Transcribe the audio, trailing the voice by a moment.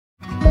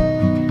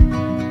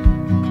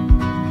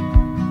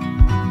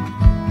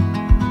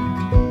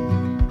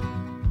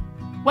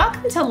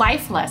to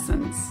Life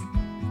Lessons.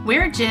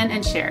 We're Jen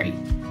and Sherry.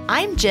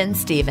 I'm Jen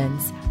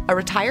Stevens, a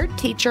retired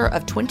teacher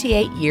of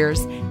 28 years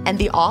and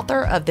the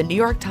author of the New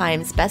York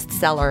Times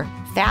bestseller,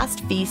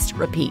 Fast, Feast,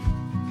 Repeat.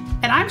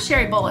 And I'm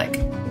Sherry Bullock.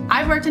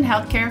 I've worked in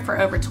healthcare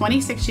for over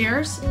 26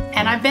 years,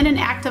 and I've been an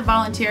active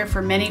volunteer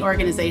for many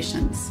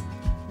organizations.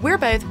 We're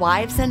both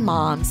wives and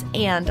moms,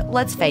 and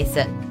let's face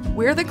it,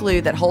 we're the glue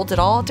that holds it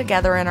all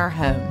together in our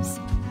homes.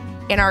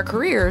 In our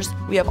careers,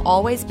 we have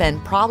always been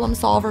problem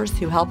solvers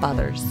who help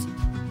others.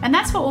 And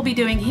that's what we'll be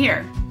doing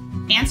here,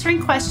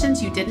 answering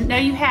questions you didn't know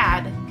you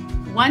had,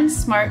 one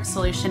smart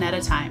solution at a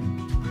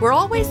time. We're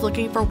always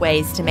looking for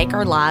ways to make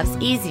our lives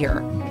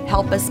easier,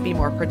 help us be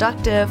more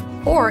productive,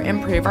 or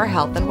improve our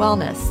health and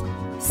wellness.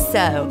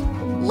 So,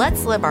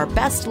 let's live our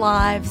best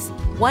lives,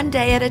 one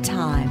day at a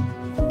time,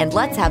 and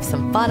let's have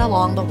some fun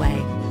along the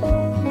way.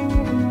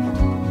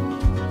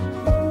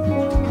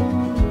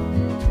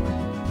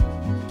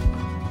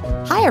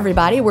 Hi,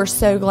 everybody. We're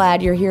so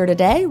glad you're here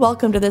today.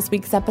 Welcome to this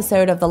week's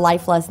episode of the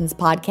Life Lessons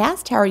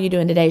Podcast. How are you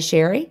doing today,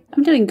 Sherry?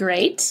 I'm doing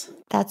great.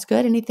 That's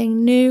good.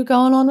 Anything new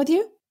going on with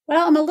you?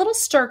 Well, I'm a little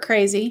stir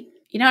crazy.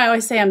 You know, I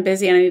always say I'm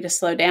busy and I need to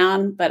slow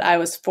down, but I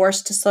was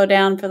forced to slow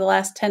down for the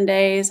last 10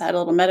 days. I had a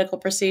little medical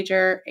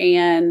procedure,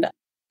 and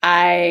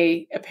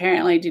I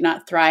apparently do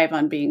not thrive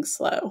on being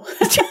slow.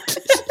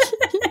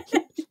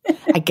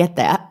 I get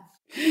that.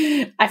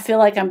 I feel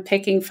like I'm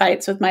picking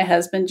fights with my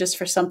husband just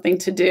for something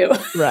to do.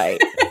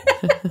 Right.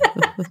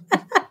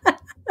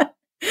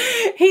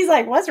 He's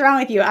like, "What's wrong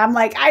with you?" I'm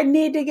like, "I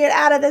need to get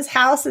out of this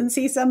house and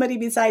see somebody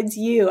besides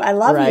you. I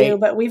love you,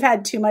 but we've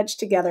had too much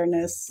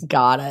togetherness."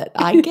 Got it.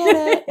 I get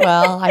it.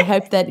 Well, I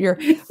hope that you're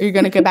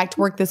going to go back to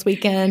work this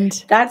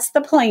weekend. That's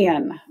the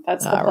plan.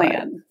 That's the plan.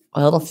 Right.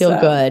 Well, it'll feel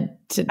good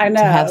to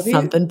have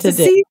something to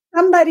do. See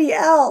somebody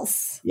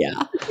else.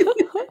 Yeah.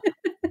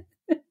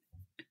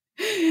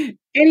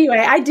 Anyway,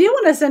 I do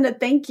want to send a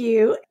thank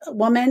you. A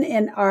woman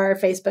in our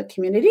Facebook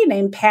community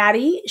named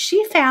Patty,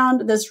 she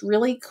found this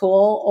really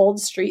cool old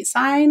street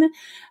sign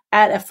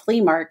at a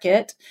flea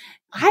market.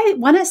 I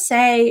want to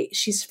say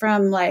she's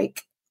from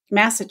like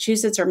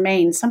Massachusetts or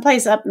Maine,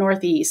 someplace up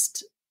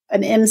northeast,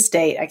 an M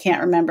state. I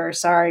can't remember.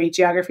 Sorry,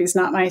 geography is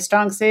not my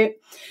strong suit.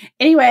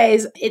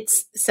 Anyways, it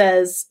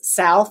says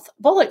South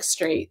Bullock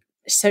Street.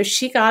 So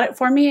she got it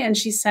for me and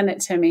she sent it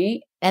to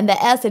me. And the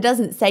S, it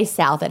doesn't say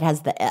South, it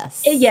has the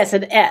S. Yes,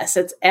 an S.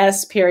 It's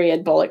S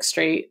period Bullock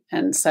Street.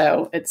 And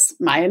so it's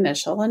my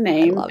initial and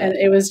name. And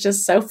it was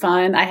just so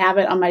fun. I have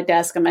it on my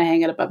desk. I'm going to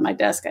hang it above my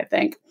desk, I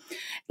think.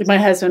 My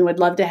husband would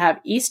love to have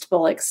East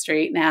Bullock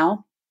Street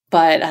now,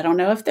 but I don't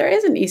know if there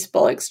is an East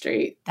Bullock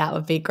Street. That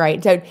would be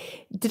great. So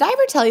did I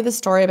ever tell you the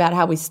story about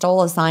how we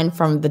stole a sign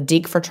from the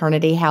Deke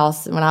fraternity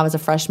house when I was a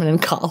freshman in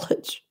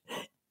college?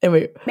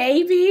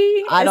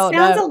 Maybe. I don't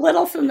know. It sounds a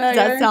little familiar.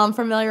 Does that sound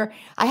familiar?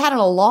 I had on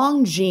a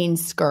long jean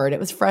skirt. It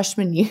was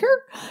freshman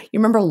year. You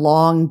remember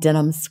long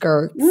denim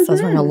skirts? Mm-hmm. I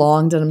was wearing a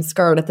long denim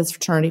skirt at this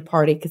fraternity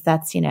party because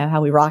that's, you know, how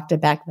we rocked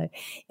it back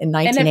in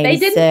 1986. And if they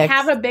didn't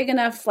have a big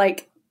enough,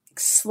 like,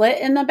 slit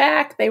in the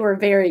back, they were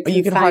very confining.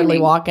 You could hardly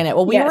walk in it.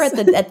 Well, we were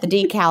at the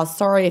Deke house.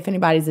 Sorry if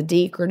anybody's a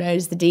Deke or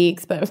knows the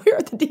Dekes, but we were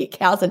at the Deke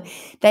house, and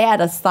they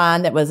had a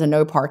sign that was a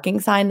no parking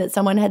sign that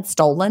someone had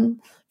stolen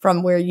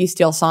from where you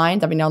steal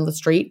signs, on the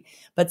street,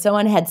 but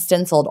someone had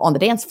stenciled on the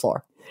dance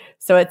floor.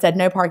 So it said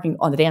no parking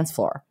on the dance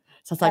floor.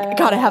 So I was like, I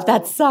got to have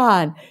that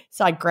sign.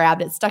 So I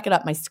grabbed it, stuck it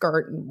up my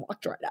skirt, and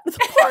walked right out of the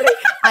party.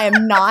 I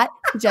am not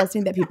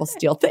suggesting that people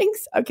steal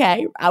things.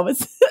 Okay. I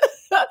was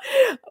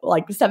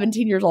like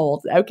 17 years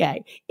old.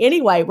 Okay.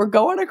 Anyway, we're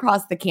going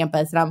across the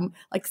campus, and I'm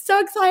like so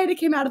excited. I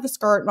came out of the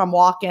skirt, and I'm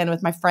walking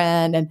with my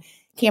friend, and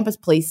campus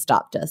police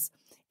stopped us.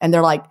 And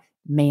they're like,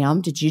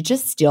 "Ma'am, did you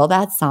just steal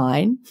that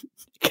sign?"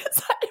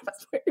 Because I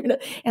was wearing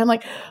it. And I'm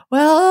like,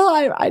 well,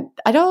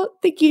 I don't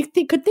think you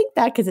could think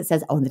that because it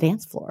says on the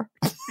dance floor.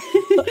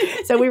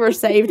 So we were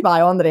saved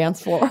by on the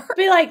dance floor.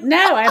 Be like,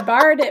 no, I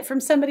borrowed it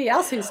from somebody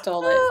else who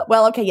stole it.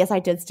 Well, okay, yes, I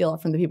did steal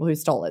it from the people who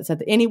stole it. So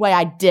anyway,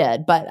 I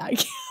did.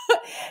 But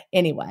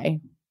anyway,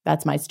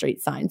 that's my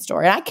street sign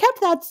story. And I kept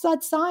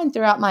that sign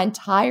throughout my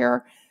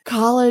entire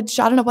college.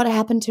 I don't know what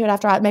happened to it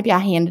after maybe I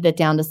handed it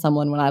down to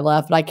someone when I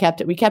left, but I kept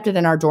it. We kept it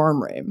in our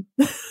dorm room.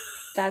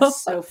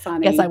 That's so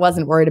funny. I guess I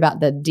wasn't worried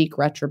about the Deke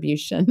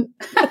retribution.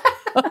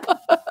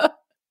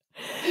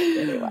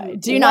 Anyway,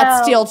 do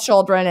not steal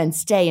children and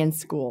stay in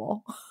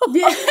school.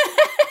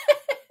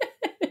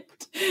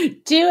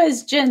 Do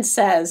as Jen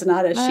says,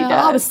 not as she does.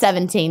 I was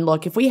 17.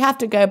 Look, if we have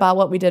to go by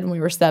what we did when we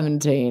were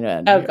 17.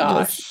 Oh,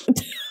 gosh.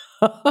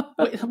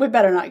 we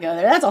better not go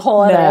there. That's a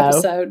whole other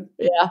episode.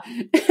 Yeah.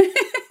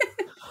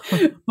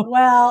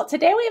 Well,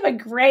 today we have a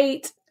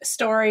great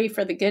story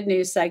for the good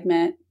news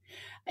segment.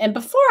 And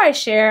before I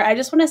share, I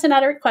just want to send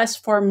out a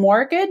request for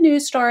more good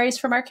news stories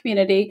from our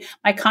community.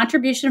 My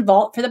contribution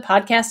vault for the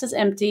podcast is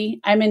empty.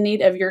 I'm in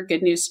need of your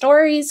good news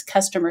stories,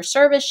 customer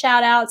service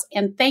shout outs,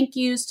 and thank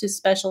yous to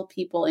special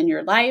people in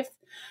your life.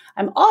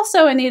 I'm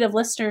also in need of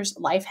listeners'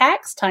 life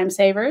hacks, time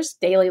savers,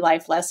 daily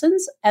life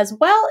lessons, as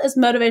well as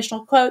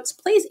motivational quotes.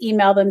 Please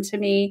email them to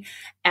me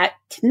at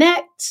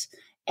connect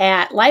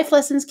at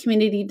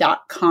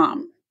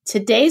lifelessonscommunity.com.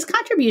 Today's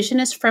contribution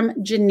is from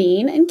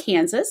Janine in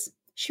Kansas.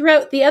 She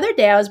wrote, "The other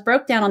day I was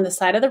broke down on the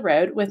side of the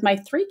road with my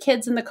 3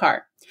 kids in the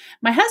car.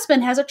 My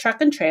husband has a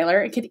truck and trailer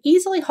and could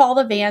easily haul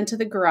the van to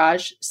the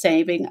garage,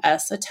 saving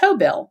us a tow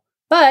bill.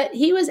 But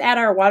he was at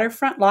our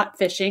waterfront lot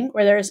fishing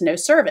where there is no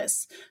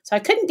service, so I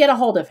couldn't get a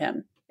hold of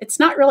him. It's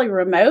not really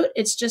remote,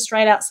 it's just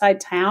right outside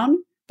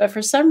town, but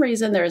for some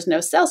reason there is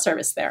no cell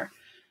service there.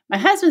 My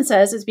husband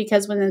says it's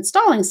because when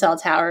installing cell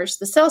towers,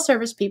 the cell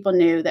service people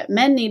knew that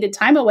men needed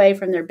time away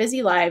from their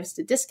busy lives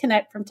to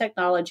disconnect from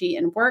technology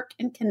and work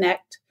and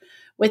connect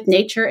with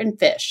nature and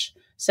fish.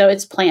 So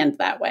it's planned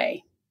that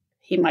way."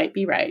 He might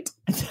be right.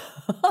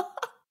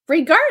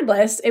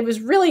 Regardless, it was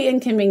really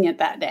inconvenient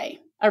that day.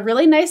 A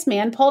really nice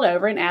man pulled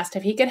over and asked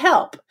if he could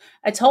help.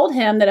 I told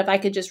him that if I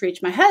could just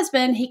reach my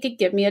husband, he could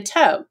give me a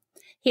tow.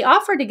 He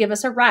offered to give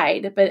us a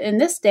ride, but in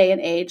this day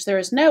and age, there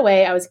is no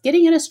way I was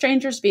getting in a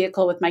stranger's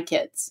vehicle with my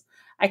kids.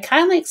 I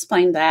kindly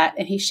explained that,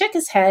 and he shook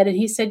his head and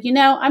he said,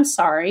 I'm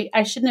sorry.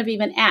 I shouldn't have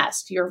even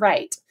asked. You're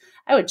right.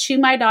 I would chew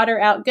my daughter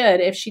out good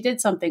if she did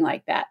something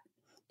like that.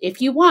 If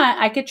you want,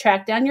 I could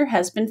track down your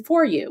husband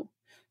for you.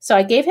 So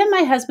I gave him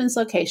my husband's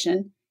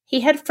location.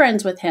 He had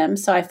friends with him,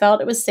 so I felt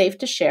it was safe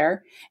to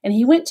share, and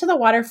he went to the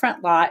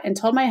waterfront lot and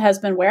told my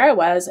husband where I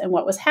was and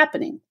what was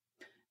happening.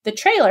 The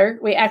trailer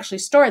we actually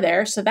store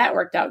there, so that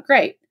worked out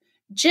great.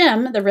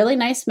 Jim, the really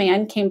nice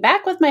man, came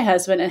back with my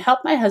husband and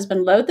helped my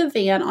husband load the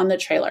van on the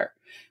trailer.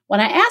 When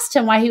I asked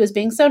him why he was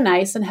being so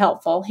nice and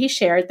helpful, he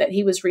shared that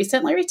he was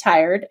recently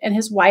retired and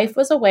his wife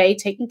was away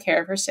taking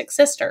care of her sick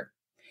sister.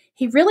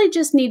 He really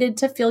just needed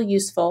to feel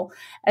useful,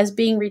 as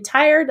being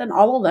retired and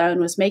all alone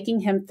was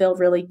making him feel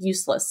really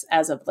useless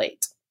as of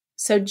late.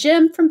 So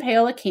Jim from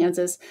Paola,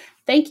 Kansas,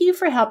 thank you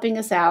for helping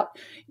us out.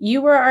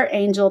 You were our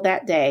angel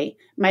that day.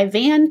 My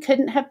van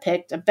couldn't have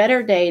picked a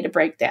better day to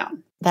break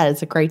down. That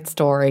is a great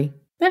story.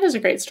 That is a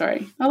great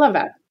story. I love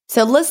that.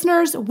 So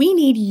listeners, we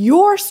need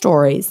your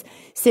stories.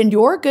 Send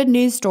your good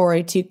news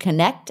story to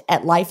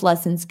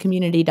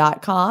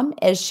connect@lifelessonscommunity.com.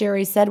 As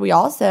Sherry said, we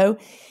also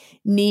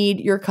need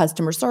your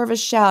customer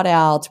service shout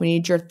outs. We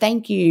need your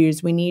thank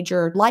yous. We need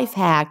your life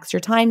hacks, your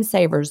time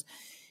savers,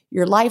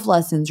 your life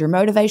lessons, your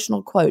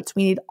motivational quotes.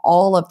 We need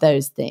all of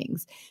those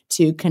things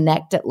to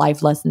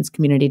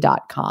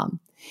connect@lifelessonscommunity.com.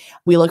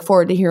 We look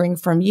forward to hearing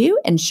from you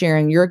and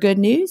sharing your good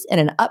news in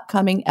an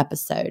upcoming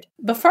episode.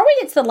 Before we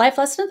get to the life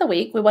lesson of the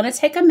week, we want to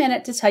take a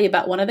minute to tell you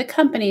about one of the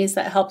companies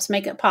that helps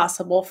make it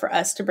possible for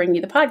us to bring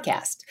you the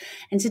podcast.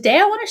 And today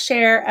I want to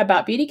share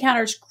about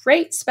Beautycounter's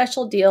great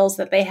special deals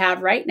that they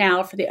have right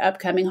now for the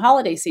upcoming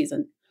holiday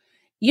season.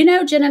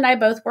 Jen and I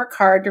both work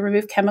hard to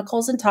remove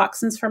chemicals and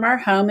toxins from our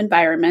home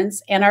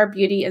environments and our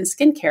beauty and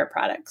skincare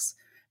products.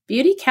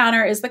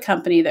 Beautycounter is the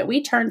company that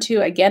we turn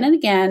to again and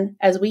again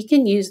as we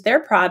can use their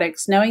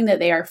products knowing that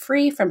they are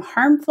free from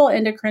harmful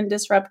endocrine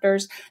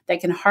disruptors that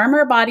can harm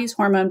our body's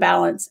hormone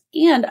balance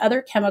and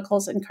other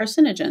chemicals and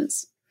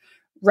carcinogens.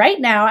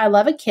 Right now, I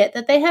love a kit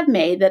that they have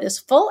made that is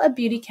full of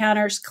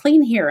Beautycounter's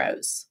Clean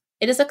Heroes.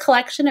 It is a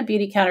collection of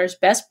Beautycounter's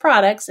best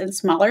products in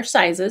smaller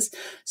sizes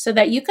so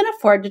that you can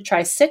afford to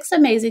try 6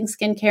 amazing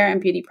skincare and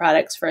beauty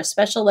products for a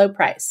special low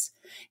price.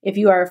 If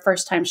you are a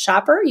first-time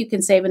shopper, you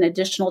can save an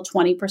additional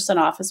 20%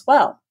 off as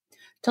well.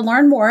 To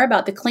learn more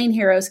about the Clean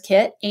Heroes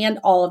kit and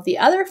all of the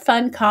other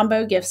fun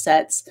combo gift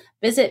sets,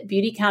 visit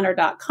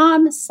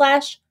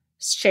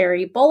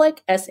beautycounter.com/Sherry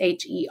Bullock,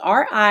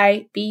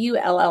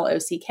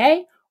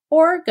 SHERIBULLOCK,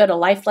 or go to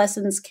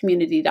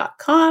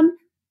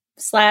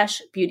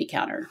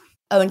lifelessonscommunity.com/beautycounter.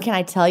 Oh, and can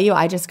I tell you,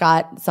 I just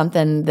got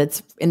something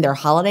that's in their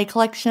holiday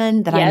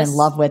collection that I'm in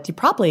love with. You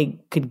probably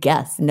could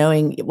guess,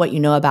 knowing what you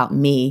know about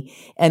me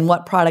and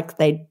what products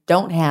they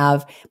don't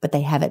have, but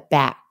they have it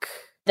back.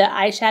 The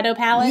eyeshadow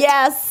palette?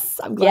 Yes.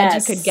 I'm glad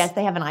you could guess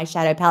they have an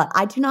eyeshadow palette.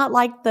 I do not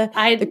like the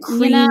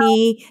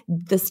creamy,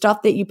 the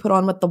stuff that you put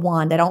on with the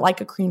wand. I don't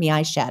like a creamy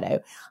eyeshadow.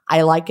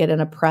 I like it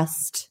in a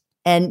pressed.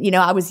 And,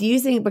 I was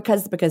using,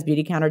 because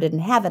Beautycounter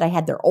didn't have it, I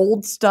had their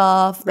old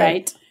stuff.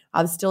 Right.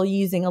 I was still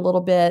using a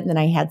little bit, and then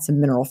I had some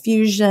Mineral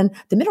Fusion.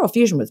 The Mineral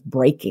Fusion was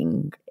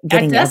breaking,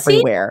 getting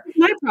everywhere.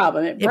 My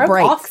problem. It broke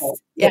breaks. Awful.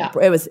 Yeah.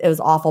 It was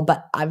awful,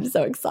 but I'm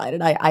so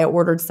excited. I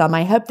ordered some.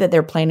 I hope that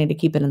they're planning to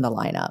keep it in the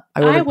lineup.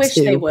 I wish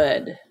they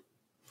would.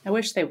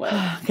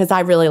 Because I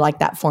really like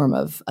that form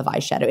of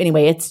eyeshadow.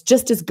 Anyway, it's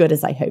just as good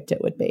as I hoped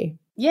it would be.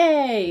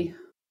 Yay.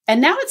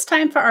 And now it's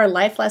time for our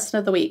life lesson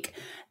of the week.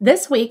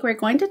 This week, we're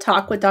going to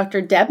talk with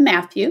Dr. Deb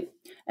Matthew,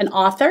 an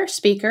author,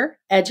 speaker,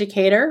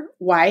 educator,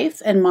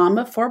 wife, and mom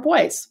of 4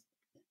 boys.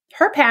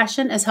 Her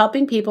passion is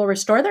helping people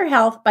restore their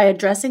health by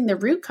addressing the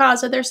root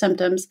cause of their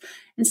symptoms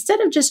instead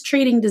of just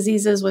treating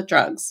diseases with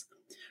drugs.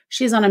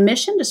 She's on a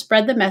mission to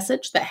spread the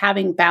message that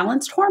having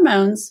balanced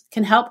hormones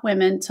can help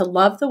women to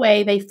love the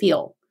way they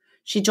feel.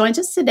 She joins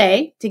us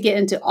today to get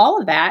into all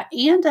of that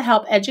and to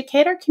help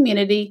educate our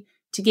community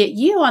to get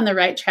you on the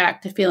right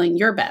track to feeling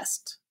your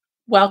best.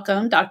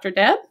 Welcome, Dr.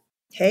 Deb.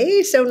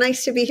 Hey, so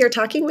nice to be here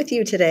talking with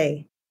you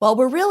today. Well,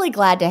 we're really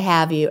glad to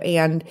have you.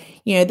 And,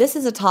 this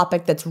is a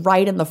topic that's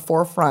right in the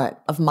forefront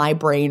of my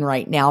brain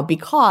right now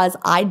because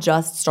I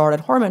just started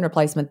hormone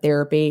replacement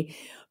therapy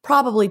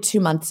probably 2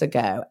 months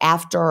ago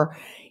after,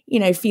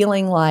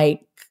 feeling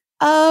like,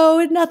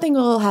 oh, nothing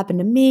will happen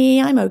to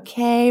me. I'm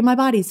okay. My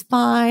body's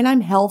fine.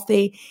 I'm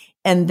healthy.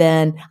 And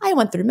then I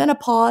went through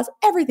menopause.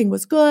 Everything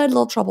was good, a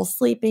little trouble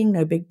sleeping,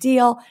 no big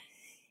deal.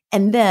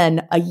 And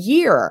then a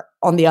year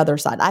on the other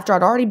side, after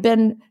I'd already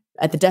been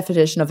at the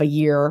definition of a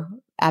year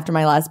after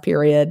my last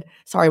period.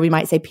 Sorry, we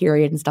might say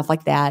period and stuff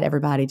like that.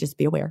 Everybody just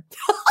be aware.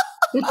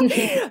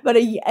 But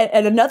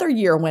and another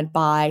year went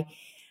by.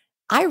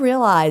 I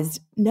realized,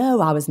 no,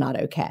 I was not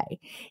okay.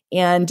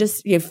 And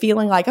just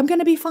feeling like I'm going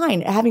to be fine.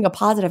 Having a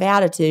positive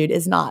attitude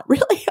is not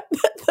really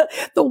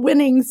the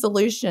winning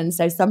solution.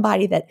 So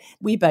somebody that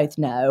we both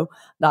know,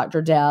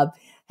 Dr. Deb,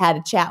 had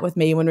a chat with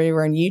me when we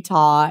were in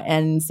Utah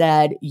and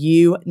said,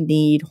 you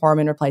need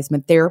hormone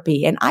replacement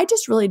therapy. And I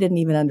just really didn't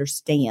even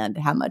understand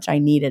how much I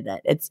needed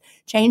it. It's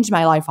changed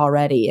my life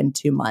already in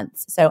 2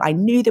 months. So I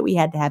knew that we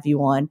had to have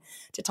you on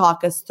to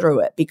talk us through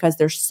it because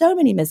there's so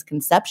many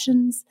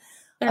misconceptions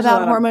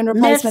about hormone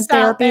replacement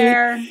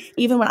therapy.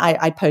 Even when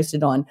I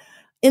posted on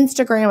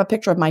Instagram a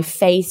picture of my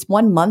face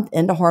 1 month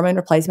into hormone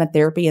replacement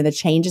therapy and the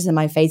changes in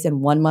my face in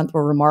 1 month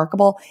were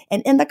remarkable.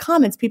 And in the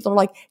comments, people are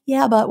like,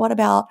 yeah, but what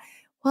about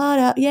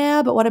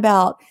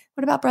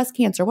breast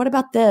cancer? What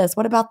about this?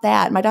 What about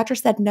that? And my doctor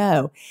said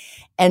no.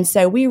 And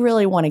so we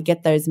really want to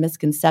get those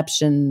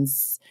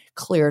misconceptions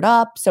cleared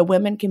up so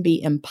women can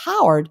be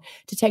empowered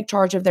to take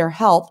charge of their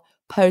health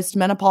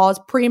post-menopause,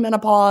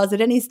 pre-menopause,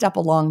 at any step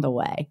along the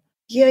way.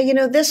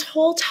 Yeah, this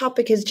whole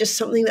topic is just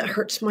something that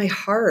hurts my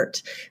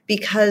heart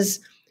because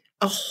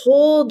a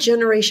whole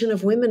generation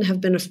of women have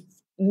been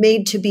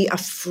made to be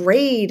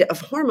afraid of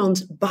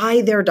hormones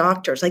by their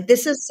doctors. Like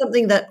this is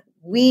something that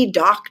we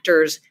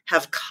doctors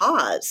have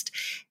caused.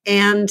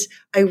 And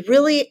I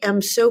really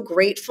am so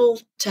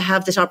grateful to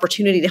have this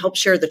opportunity to help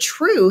share the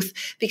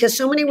truth because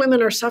so many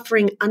women are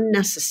suffering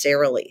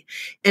unnecessarily.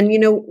 And,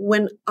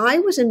 when I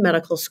was in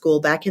medical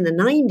school back in the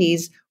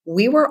 90s,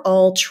 we were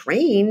all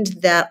trained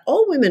that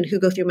all women who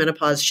go through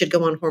menopause should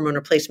go on hormone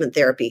replacement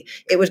therapy.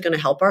 It was going to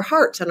help our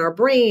hearts and our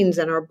brains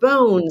and our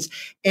bones.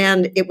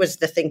 And it was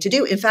the thing to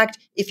do. In fact,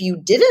 if you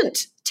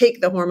didn't take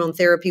the hormone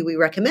therapy we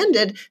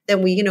recommended,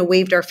 then we,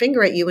 waved our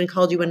finger at you and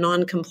called you a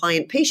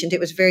non-compliant patient. It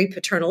was very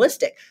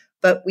paternalistic,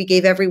 but we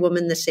gave every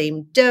woman the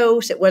same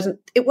dose. It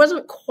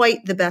wasn't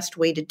quite the best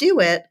way to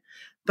do it,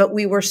 but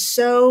we were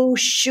so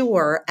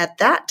sure at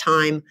that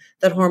time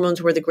that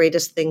hormones were the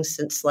greatest thing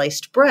since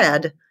sliced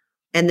bread.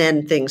 And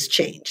then things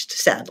changed,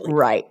 sadly.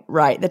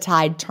 Right. The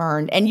tide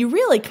turned. And you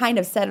really kind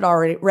of said it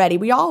already.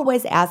 We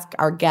always ask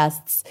our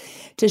guests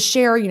to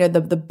share,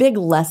 the big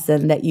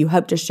lesson that you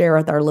hope to share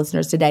with our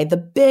listeners today, the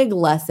big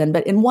lesson,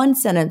 but in one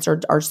sentence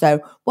or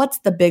so, what's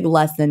the big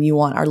lesson you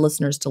want our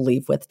listeners to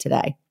leave with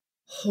today?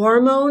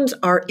 Hormones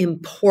are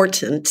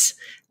important,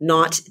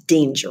 not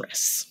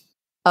dangerous.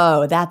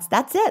 Oh, that's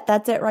it.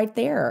 That's it right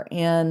there.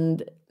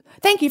 And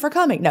thank you for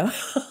coming. No.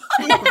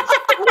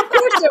 Of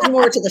course, there's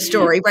more to the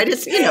story, right?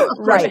 It's,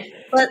 right.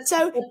 But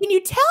so can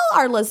you tell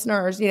our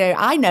listeners,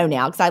 I know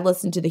now because I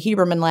listened to the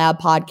Huberman Lab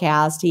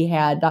podcast. He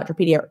had Dr.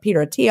 Peter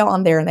Attia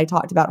on there and they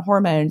talked about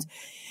hormones.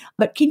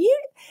 But can you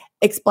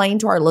explain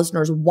to our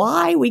listeners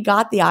why we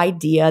got the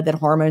idea that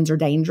hormones are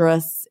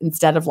dangerous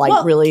instead of the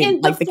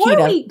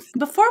keto?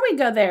 Before we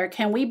go there,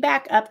 can we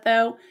back up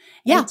though?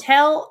 Yeah. And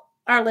tell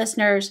our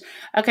listeners,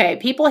 okay,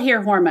 people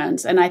hear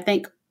hormones and I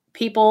think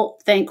people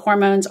think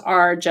hormones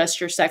are just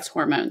your sex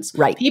hormones.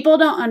 Right. People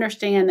don't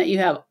understand that you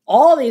have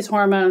all these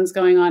hormones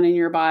going on in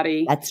your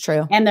body. That's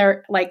true. And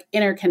they're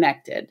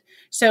interconnected.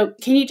 So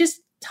can you just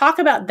talk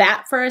about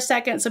that for a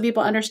second so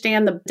people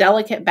understand the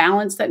delicate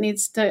balance that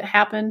needs to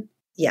happen?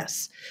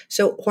 Yes.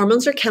 So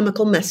hormones are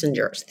chemical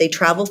messengers. They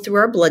travel through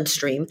our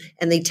bloodstream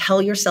and they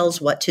tell your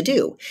cells what to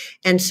do.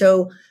 And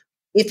so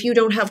if you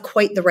don't have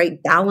quite the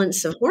right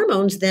balance of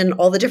hormones, then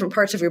all the different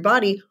parts of your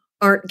body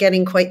aren't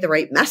getting quite the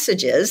right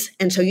messages.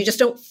 And so you just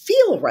don't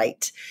feel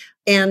right.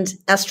 And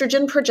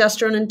estrogen,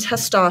 progesterone, and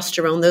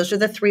testosterone, those are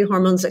the 3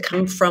 hormones that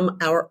come from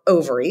our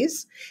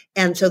ovaries.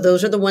 And so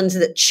those are the ones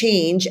that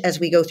change as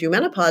we go through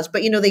menopause.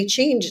 But, they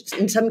change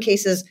in some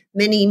cases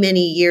many,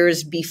 many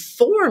years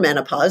before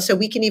menopause. So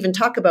we can even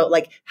talk about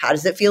how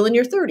does it feel in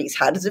your 30s?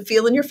 How does it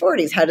feel in your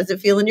 40s? How does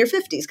it feel in your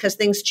 50s? Because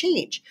things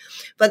change.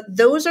 But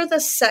those are the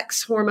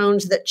sex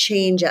hormones that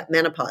change at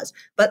menopause.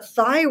 But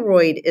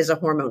thyroid is a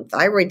hormone.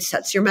 Thyroid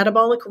sets your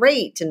metabolic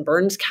rate and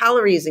burns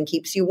calories and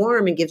keeps you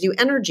warm and gives you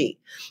energy.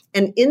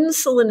 And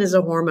insulin is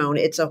a hormone.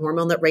 It's a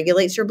hormone that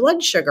regulates your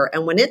blood sugar.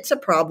 And when it's a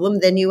problem,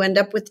 then you end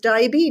up with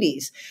diabetes.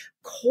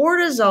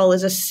 Cortisol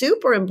is a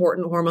super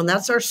important hormone.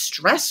 That's our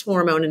stress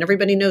hormone. And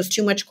everybody knows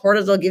too much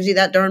cortisol gives you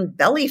that darn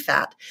belly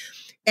fat.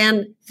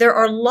 And there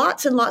are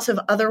lots and lots of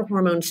other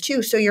hormones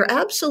too. So you're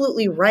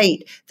absolutely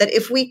right that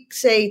if we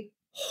say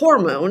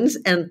hormones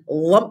and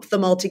lump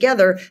them all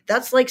together,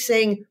 that's like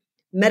saying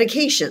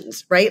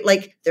medications, right?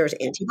 Like there's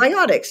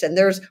antibiotics and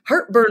there's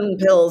heartburn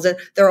pills, and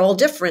they're all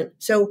different.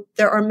 So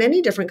there are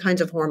many different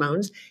kinds of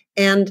hormones,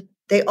 and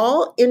they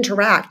all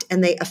interact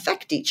and they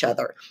affect each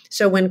other.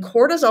 So when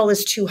cortisol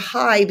is too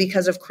high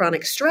because of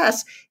chronic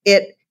stress,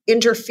 it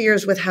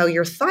interferes with how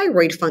your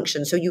thyroid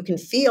functions. So you can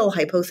feel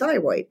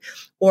hypothyroid.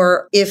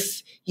 Or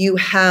if you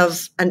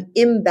have an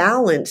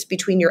imbalance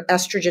between your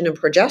estrogen and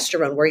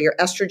progesterone, where your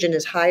estrogen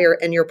is higher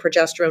and your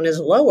progesterone is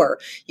lower,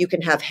 you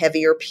can have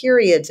heavier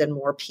periods and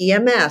more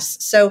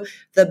PMS. So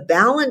the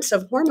balance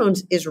of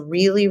hormones is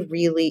really,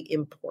 really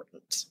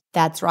important.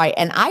 That's right.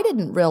 And I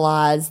didn't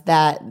realize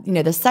that,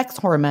 the sex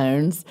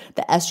hormones,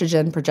 the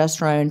estrogen,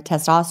 progesterone,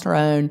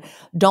 testosterone,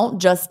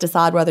 don't just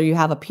decide whether you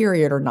have a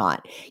period or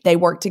not. They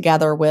work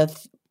together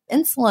with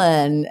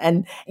insulin,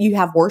 and you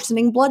have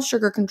worsening blood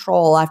sugar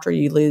control after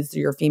you lose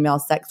your female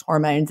sex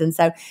hormones. And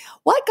so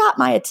what got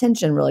my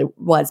attention really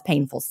was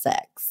painful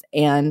sex.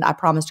 And I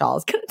promised y'all I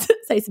was going to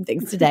say some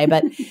things today,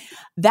 but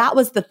that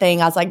was the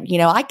thing. I was like,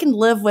 I can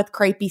live with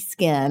crepey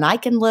skin. I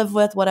can live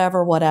with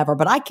whatever,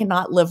 but I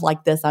cannot live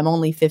like this. I'm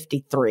only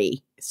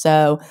 53.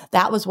 So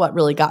that was what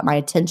really got my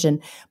attention.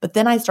 But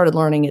then I started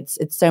learning it's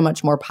so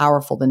much more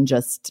powerful than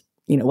just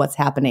what's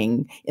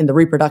happening in the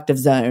reproductive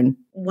zone.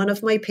 One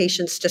of my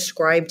patients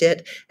described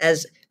it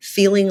as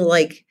feeling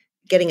like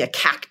getting a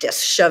cactus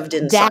shoved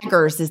in.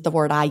 Daggers is the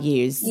word I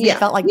use. Yeah. It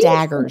felt like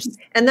daggers.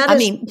 And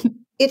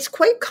it's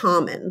quite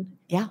common.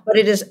 Yeah. But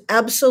it is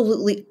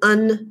absolutely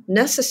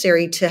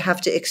unnecessary to have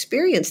to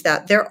experience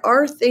that. There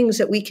are things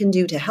that we can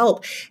do to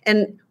help.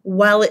 And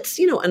while it's,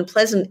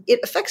 unpleasant, it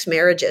affects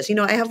marriages.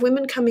 I have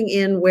women coming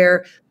in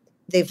where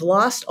they've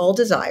lost all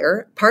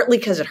desire, partly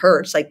because it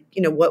hurts. Like,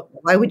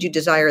 why would you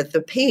desire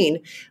the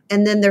pain?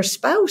 And then their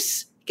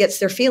spouse gets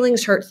their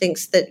feelings hurt,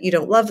 thinks that you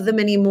don't love them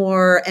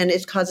anymore, and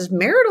it causes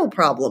marital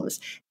problems.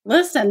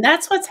 Listen,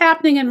 that's what's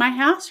happening in my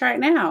house right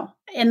now.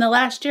 In the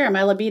last year,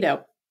 my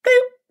libido,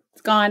 boop,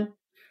 it's gone.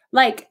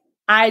 Like,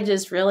 I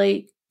just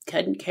really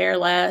couldn't care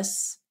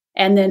less.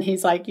 And then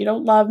he's like, you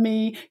don't love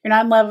me. You're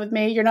not in love with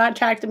me. You're not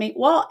attracted to me.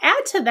 Well,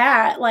 add to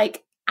that,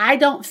 like, I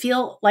don't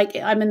feel like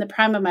I'm in the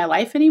prime of my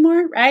life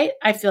anymore, right?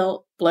 I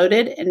feel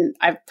bloated and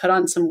I've put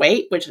on some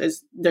weight, which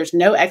there's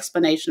no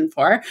explanation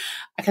for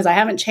because I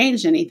haven't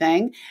changed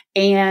anything.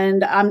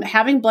 And I'm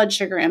having blood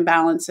sugar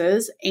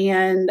imbalances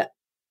and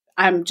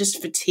I'm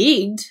just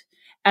fatigued.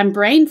 I'm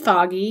brain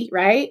foggy,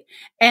 right?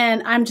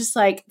 And I'm just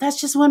like, that's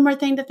just one more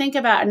thing to think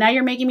about. And now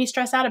you're making me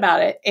stress out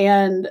about it.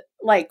 And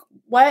like,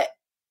 what?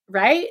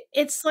 Right?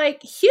 It's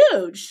like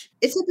huge.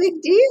 It's a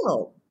big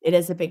deal. It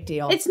is a big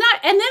deal. It's not.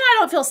 And then I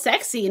don't feel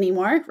sexy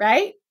anymore,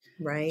 right?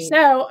 Right.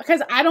 So,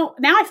 because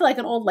now I feel like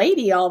an old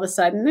lady all of a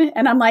sudden.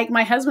 And I'm like,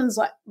 my husband's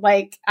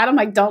like, I'm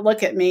like, don't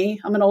look at me.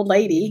 I'm an old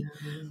lady.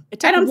 It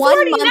took and I'm 1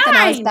 49. month and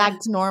I was back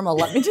to normal.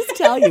 Let me just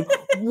tell you,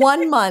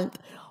 1 month,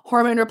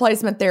 hormone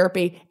replacement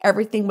therapy,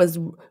 everything was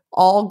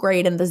all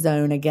great in the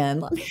zone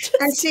again.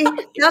 And see,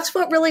 that's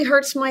what really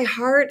hurts my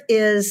heart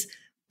is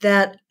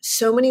that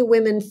so many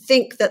women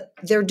think that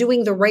they're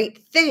doing the right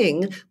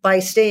thing by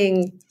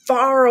staying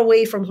far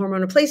away from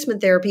hormone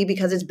replacement therapy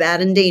because it's bad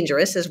and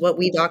dangerous, is what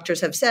we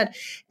doctors have said.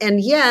 And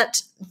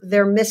yet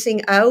they're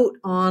missing out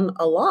on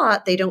a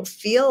lot. They don't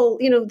feel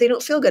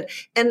good.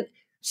 And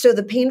so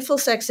the painful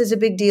sex is a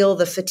big deal.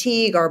 The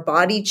fatigue, our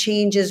body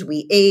changes,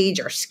 we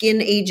age, our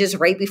skin ages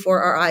right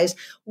before our eyes.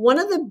 One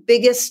of the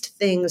biggest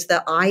things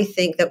that I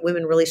think that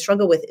women really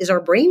struggle with is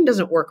our brain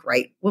doesn't work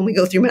right when we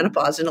go through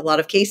menopause in a lot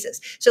of cases.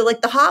 So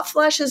like the hot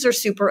flashes are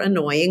super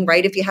annoying,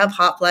 right? If you have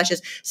hot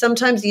flashes,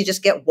 sometimes you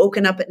just get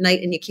woken up at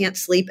night and you can't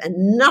sleep,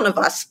 and none of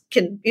us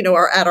can,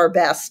 are at our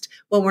best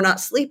when we're not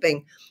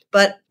sleeping.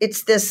 But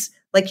it's this,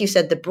 like you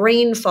said, the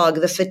brain fog,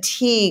 the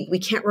fatigue. We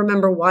can't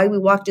remember why we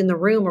walked in the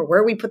room or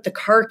where we put the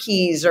car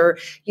keys or,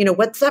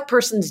 what's that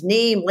person's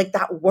name? Like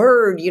that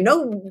word, you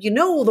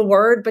know the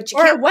word, but you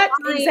can't what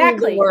find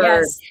exactly. the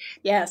word.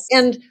 Yes.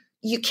 And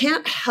you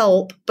can't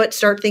help but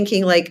start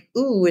thinking like,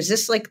 ooh, is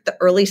this like the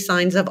early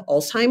signs of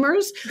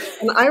Alzheimer's?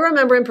 And I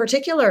remember in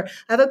particular,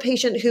 I have a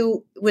patient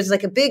who was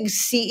like a big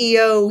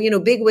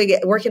CEO, bigwig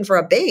working for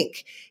a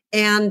bank.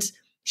 And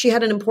she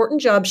had an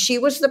important job. She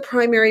was the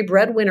primary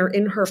breadwinner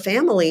in her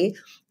family,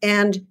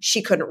 and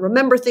she couldn't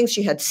remember things.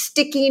 She had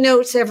sticky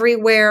notes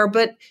everywhere,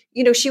 but,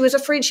 she was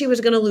afraid she was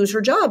going to lose her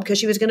job because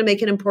she was going to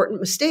make an important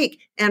mistake.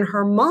 And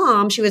her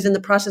mom, she was in the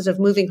process of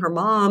moving her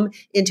mom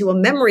into a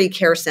memory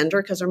care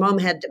center because her mom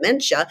had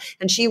dementia,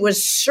 and she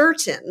was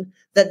certain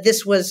that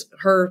this was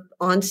her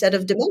onset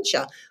of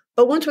dementia.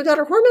 But once we got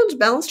her hormones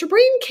balanced, her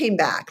brain came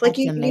back. Like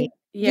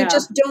you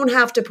just don't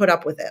have to put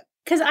up with it.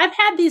 Because I've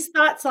had these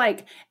thoughts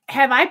like,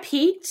 have I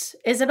peaked?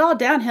 Is it all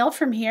downhill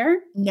from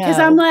here? No. Because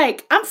I'm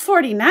like, I'm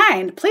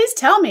 49. Please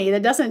tell me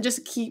that doesn't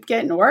just keep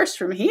getting worse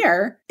from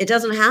here. It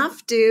doesn't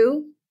have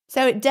to.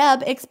 So,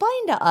 Deb,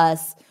 explain to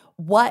us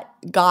what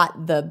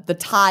got the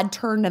tide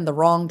turned in the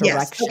wrong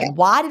direction. Yes, okay.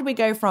 Why did we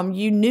go from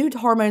you knew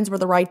hormones were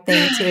the right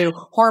thing to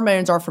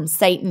hormones are from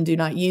Satan, do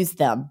not use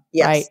them?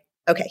 Yes. Right?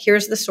 Okay,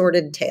 here's the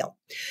sordid tale.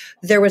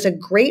 There was a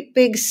great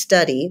big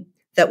study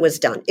that was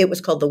done. It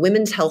was called the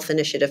Women's Health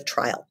Initiative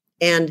Trial.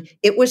 And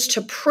it was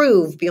to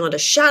prove beyond a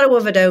shadow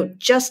of a doubt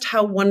just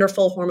how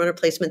wonderful hormone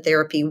replacement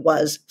therapy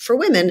was for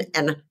women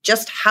and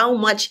just how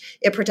much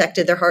it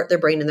protected their heart, their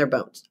brain, and their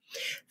bones.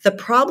 The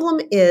problem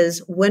is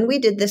when we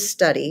did this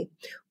study,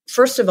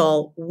 first of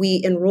all,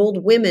 we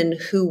enrolled women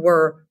who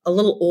were a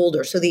little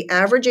older. So the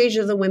average age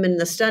of the women in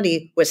the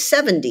study was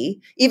 70,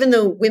 even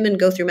though women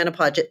go through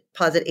menopause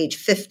at age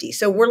 50.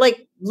 So we're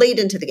like late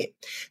into the game.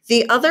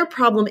 The other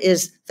problem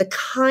is the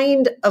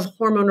kind of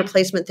hormone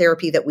replacement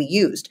therapy that we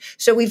used.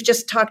 So we've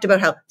just talked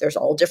about how there's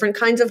all different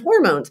kinds of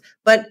hormones,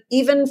 but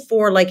even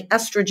for like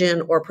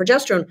estrogen or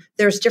progesterone,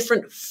 there's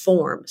different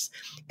forms.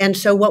 And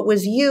so what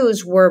was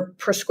used were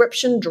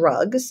prescription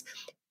drugs.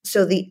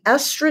 So the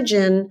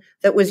estrogen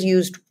that was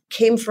used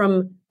came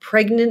from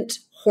pregnant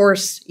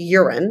horse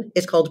urine.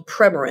 It's called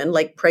Premarin,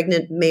 like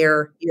pregnant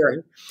mare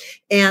urine.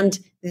 And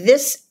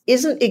this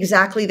isn't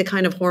exactly the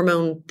kind of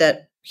hormone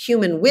that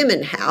human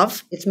women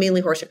have. It's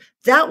mainly horse urine.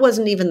 That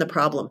wasn't even the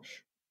problem.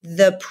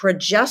 The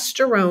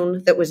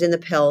progesterone that was in the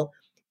pill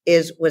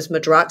was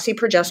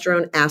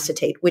medroxyprogesterone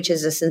acetate, which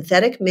is a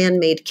synthetic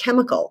man-made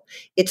chemical.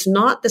 It's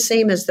not the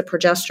same as the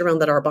progesterone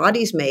that our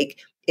bodies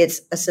make.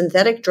 It's a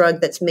synthetic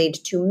drug that's made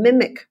to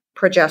mimic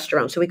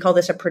progesterone. So we call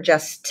this a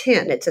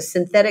progestin. It's a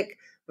synthetic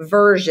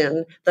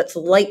version that's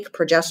like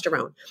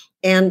progesterone.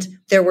 And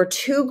there were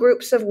two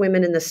groups of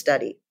women in the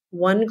study.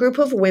 One group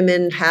of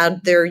women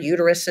had their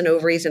uterus and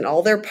ovaries and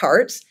all their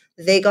parts.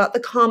 They got the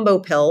combo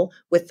pill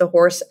with the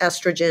horse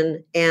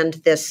estrogen and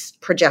this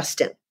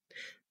progestin.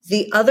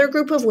 The other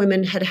group of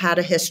women had had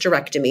a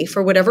hysterectomy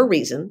for whatever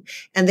reason,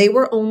 and they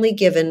were only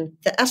given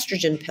the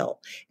estrogen pill.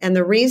 And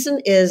the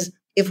reason is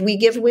if we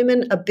give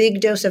women a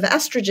big dose of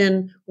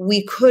estrogen,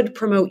 we could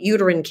promote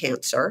uterine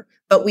cancer,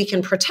 but we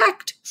can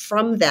protect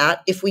from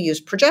that if we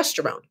use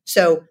progesterone.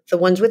 So the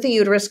ones with the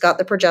uterus got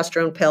the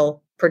progesterone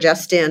pill,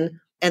 progestin,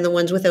 and the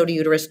ones without a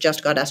uterus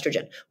just got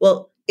estrogen.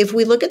 Well, if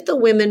we look at the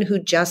women who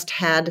just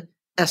had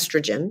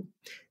estrogen,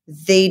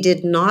 they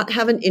did not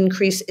have an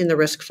increase in the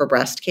risk for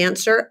breast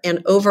cancer.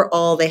 And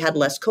overall, they had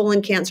less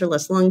colon cancer,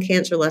 less lung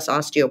cancer, less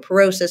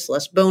osteoporosis,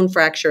 less bone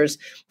fractures.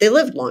 They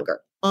lived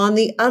longer. On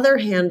the other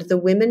hand, the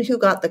women who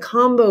got the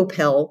combo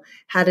pill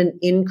had an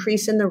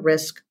increase in the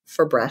risk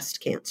for breast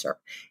cancer.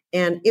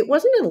 And it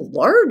wasn't a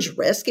large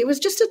risk. It was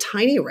just a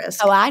tiny risk.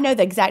 Oh, I know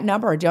the exact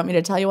number. Do you want me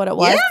to tell you what it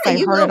was? Yeah,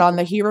 I heard it on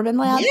the Huberman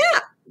Lab. Yeah.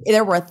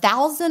 There were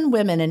 1,000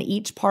 women in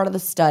each part of the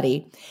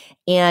study.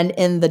 And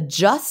in the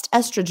just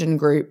estrogen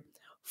group,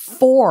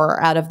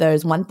 4 out of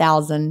those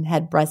 1,000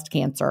 had breast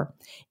cancer.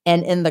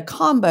 And in the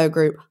combo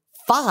group,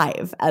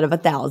 5 out of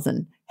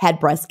 1,000 had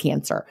breast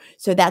cancer.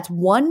 So that's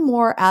 1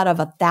 more out of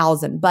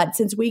 1,000. But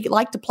since we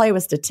like to play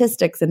with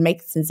statistics and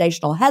make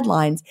sensational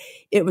headlines,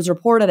 it was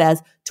reported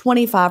as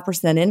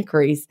 25%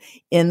 increase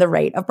in the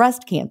rate of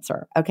breast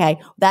cancer. Okay.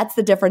 That's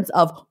the difference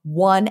of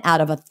 1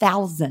 out of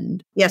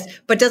 1,000. Yes.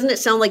 But doesn't it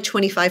sound like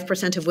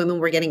 25% of women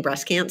were getting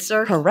breast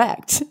cancer?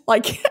 Correct.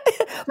 Like,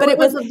 but it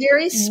was a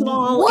very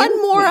small 1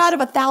 increase. more out of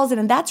 1,000.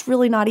 And that's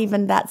really not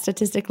even that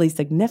statistically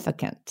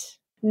significant.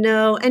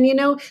 No. And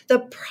the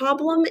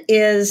problem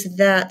is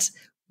that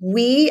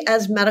we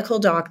as medical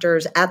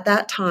doctors at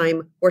that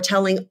time were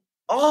telling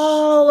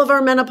all of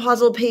our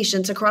menopausal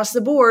patients across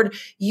the board,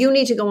 you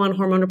need to go on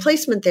hormone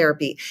replacement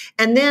therapy.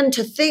 And then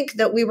to think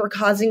that we were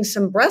causing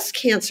some breast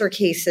cancer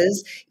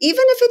cases,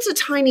 even if it's a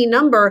tiny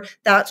number,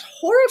 that's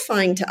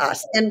horrifying to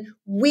us. And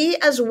we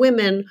as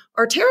women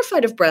are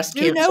terrified of breast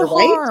cancer, no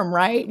harm,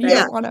 right? You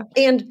Yeah. don't wanna...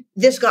 And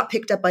this got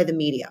picked up by the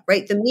media,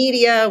 right? The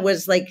media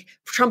was like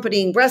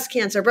trumpeting breast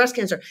cancer, breast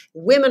cancer.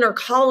 Women are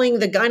calling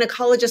the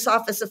gynecologist's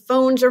office. The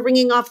phones are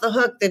ringing off the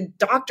hook. The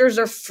doctors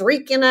are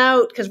freaking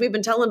out because we've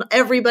been telling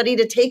everybody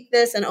to take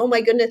this. And oh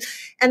my goodness.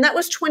 And that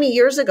was 20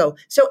 years ago.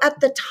 So at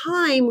the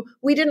time,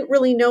 we didn't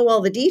really know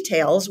all the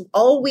details.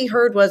 All we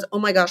heard was, oh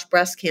my gosh,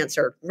 breast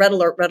cancer, red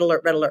alert, red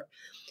alert, red alert.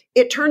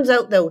 It turns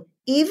out though,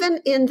 even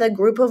in the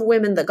group of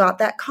women that got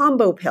that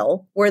combo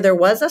pill, where there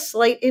was a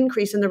slight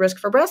increase in the risk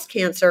for breast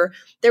cancer,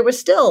 there was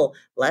still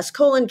less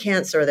colon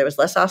cancer, there was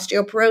less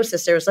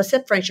osteoporosis, there was less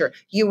hip fracture.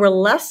 You were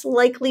less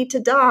likely to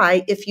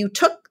die if you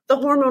took the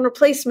hormone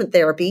replacement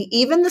therapy,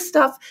 even the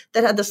stuff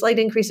that had the slight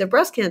increase of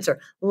breast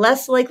cancer,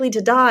 less likely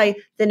to die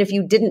than if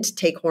you didn't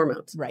take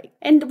hormones. Right.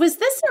 And was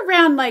this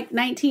around like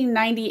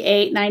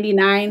 1998,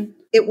 99?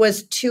 It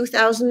was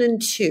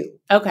 2002.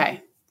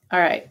 Okay. All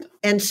right.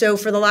 And so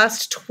for the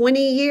last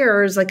 20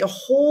 years, like a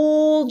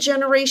whole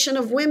generation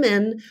of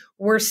women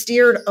were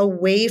steered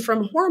away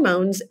from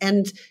hormones.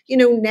 And,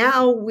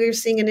 now we're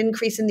seeing an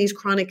increase in these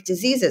chronic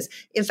diseases.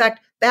 In fact,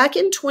 back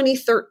in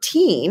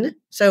 2013,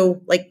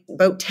 so like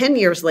about 10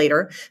 years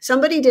later,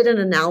 somebody did an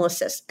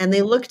analysis and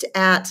they looked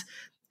at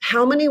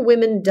how many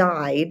women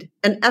died,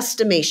 an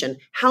estimation,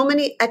 how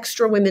many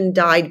extra women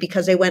died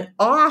because they went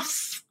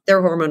off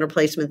their hormone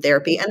replacement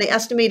therapy. And they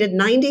estimated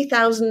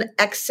 90,000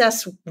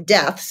 excess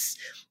deaths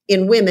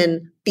in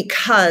women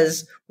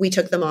because we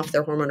took them off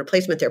their hormone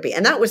replacement therapy.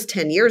 And that was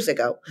 10 years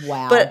ago.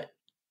 Wow. But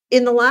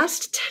in the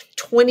last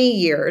 20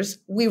 years,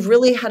 we've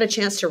really had a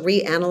chance to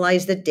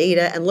reanalyze the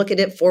data and look at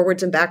it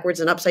forwards and backwards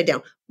and upside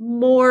down.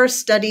 More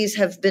studies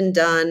have been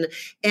done.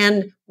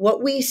 And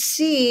what we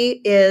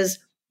see is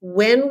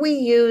when we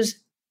use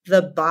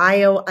the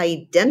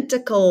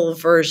bioidentical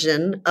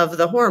version of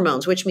the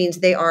hormones, which means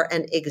they are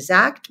an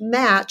exact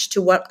match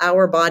to what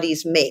our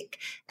bodies make.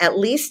 At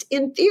least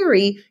in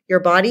theory, your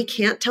body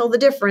can't tell the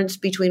difference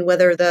between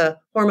whether the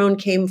hormone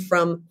came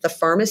from the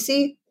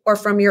pharmacy or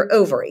from your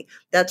ovary.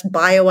 That's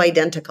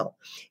bioidentical.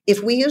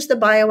 If we use the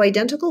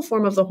bioidentical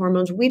form of the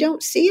hormones, we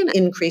don't see an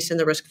increase in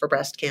the risk for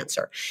breast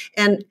cancer.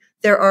 And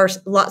there are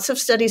lots of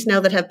studies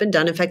now that have been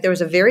done. In fact, there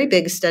was a very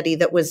big study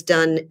that was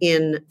done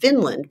in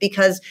Finland,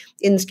 because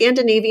in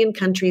Scandinavian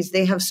countries,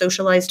 they have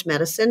socialized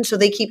medicine. So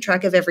they keep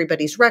track of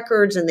everybody's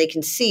records and they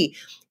can see.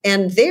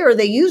 And there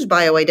they use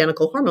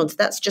bioidentical hormones.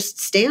 That's just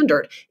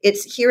standard.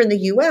 It's here in the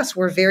US,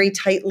 we're very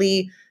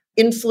tightly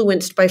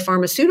influenced by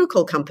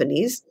pharmaceutical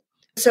companies.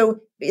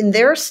 So in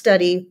their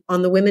study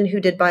on the women who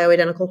did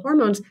bioidentical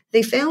hormones,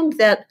 they found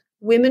that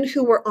women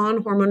who were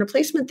on hormone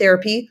replacement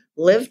therapy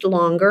lived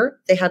longer,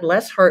 they had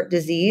less heart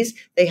disease,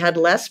 they had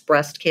less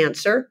breast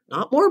cancer,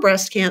 not more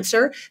breast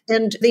cancer,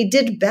 and they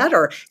did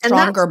better. And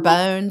stronger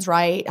bones,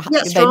 right?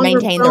 Yeah, they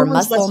maintain their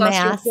muscle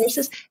mass.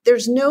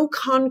 There's no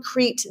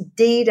concrete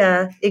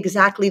data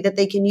exactly that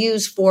they can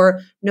use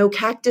for no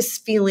cactus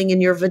feeling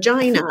in your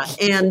vagina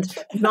and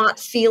not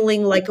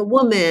feeling like a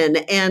woman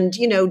and,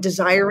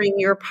 desiring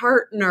your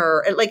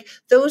partner, and like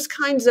those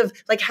kinds of,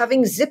 like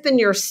having zip in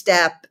your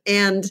step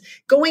and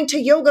going to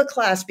yoga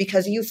class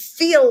because you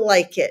feel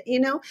like it.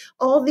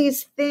 All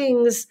these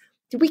things,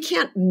 we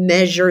can't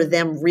measure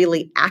them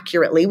really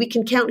accurately. We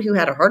can count who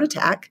had a heart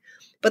attack,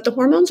 but the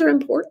hormones are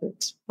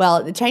important.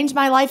 Well, it changed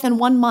my life in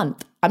 1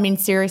 month. I mean,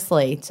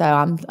 seriously. So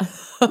I'm. Can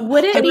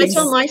I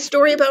tell my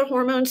story about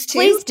hormones too?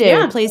 Please do.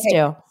 Yeah. Please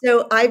do.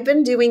 So I've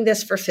been doing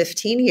this for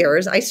 15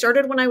 years. I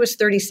started when I was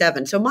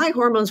 37. So my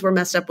hormones were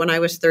messed up when I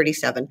was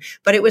 37,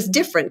 but it was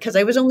different because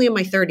I was only in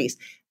my 30s.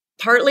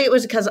 Partly it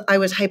was because I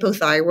was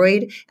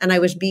hypothyroid and I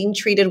was being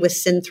treated with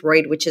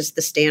Synthroid, which is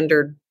the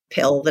standard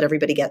pill that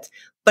everybody gets.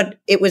 But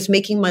it was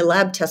making my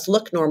lab tests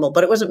look normal,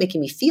 but it wasn't making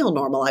me feel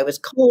normal. I was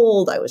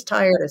cold, I was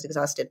tired, I was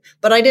exhausted,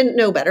 but I didn't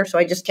know better. So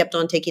I just kept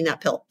on taking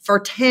that pill for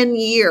 10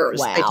 years.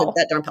 Wow. I took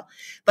that darn pill.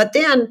 But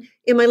then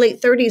in my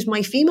late 30s,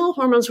 my female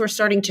hormones were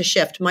starting to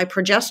shift. My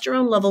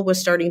progesterone level was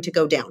starting to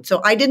go down.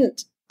 So I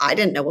didn't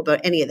know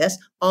about any of this.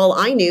 All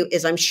I knew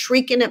is I'm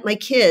shrieking at my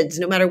kids.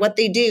 No matter what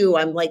they do,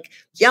 I'm like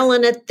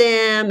yelling at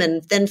them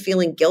and then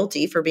feeling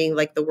guilty for being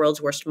like the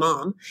world's worst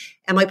mom.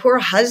 And my poor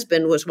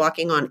husband was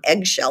walking on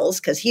eggshells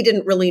because he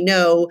didn't really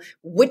know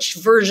which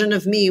version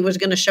of me was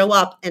going to show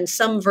up. And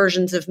some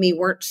versions of me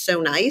weren't so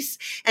nice.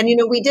 And,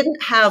 we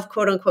didn't have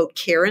quote unquote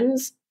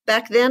Karens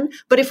back then.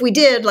 But if we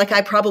did,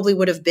 I probably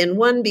would have been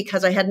one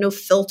because I had no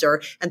filter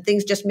and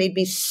things just made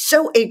me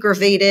so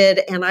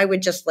aggravated. And I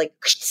would just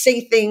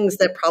say things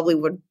that probably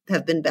would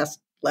have been best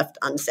left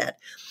unsaid.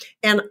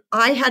 And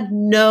I had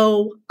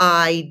no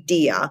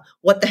idea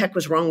what the heck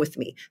was wrong with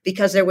me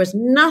because there was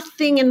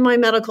nothing in my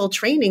medical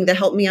training that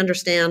helped me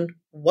understand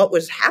what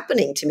was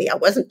happening to me. I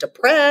wasn't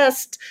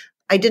depressed.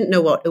 I didn't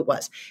know what it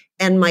was.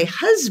 And my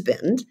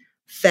husband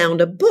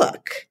found a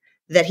book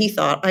that he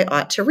thought I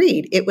ought to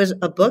read. It was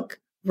a book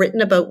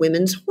written about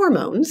women's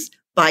hormones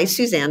by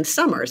Suzanne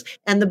Somers.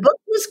 And the book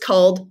was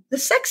called The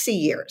Sexy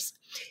Years.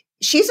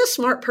 She's a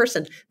smart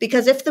person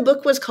because if the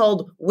book was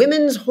called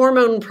Women's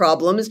Hormone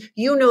Problems,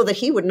 that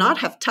he would not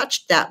have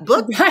touched that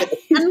book with a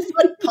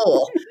 10-foot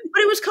pole.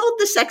 But it was called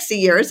The Sexy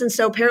Years. And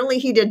so apparently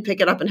he did pick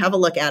it up and have a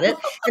look at it.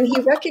 And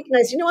he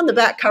recognized, on the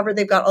back cover,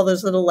 they've got all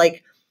those little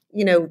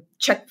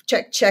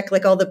check,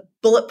 like all the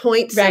bullet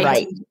points.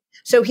 Right.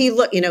 So he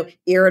looked,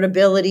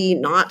 irritability,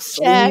 not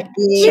sleeping.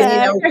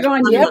 They're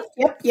going,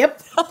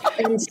 yep.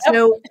 And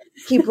so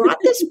he brought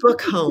this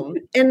book home,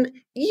 and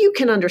you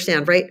can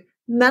understand, right?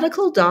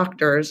 Medical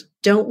doctors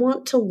don't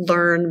want to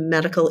learn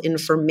medical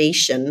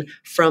information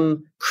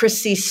from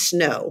Chrissy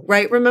Snow,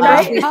 right? Remember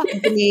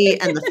me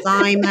and the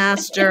Thigh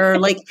Master?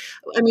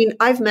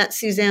 I've met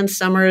Suzanne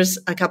Somers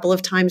a couple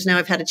of times now.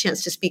 I've had a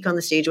chance to speak on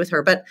the stage with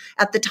her, but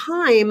at the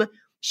time,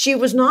 she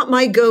was not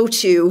my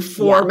go-to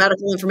for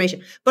medical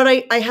information, but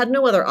I had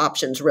no other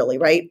options really,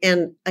 right?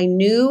 And I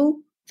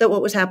knew that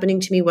what was happening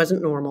to me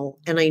wasn't normal.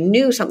 And I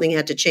knew something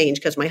had to change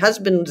because my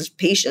husband was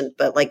patient,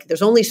 but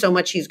there's only so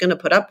much he's going to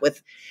put up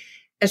with.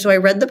 And so I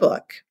read the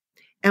book.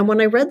 And when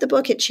I read the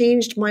book, it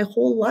changed my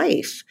whole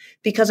life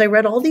because I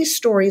read all these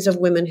stories of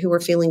women who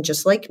were feeling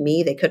just like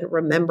me. They couldn't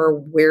remember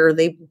where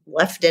they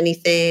left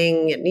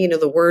anything and,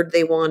 the word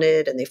they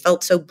wanted, and they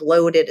felt so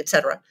bloated,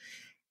 etc.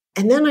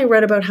 And then I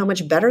read about how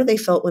much better they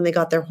felt when they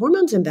got their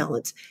hormones in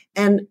balance.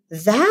 And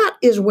that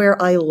is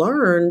where I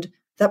learned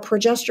that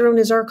progesterone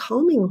is our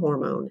calming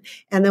hormone.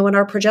 And then when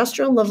our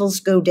progesterone levels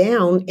go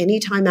down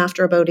anytime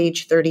after about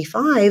age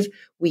 35,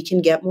 we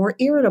can get more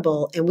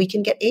irritable and we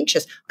can get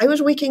anxious. I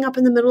was waking up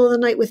in the middle of the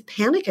night with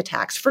panic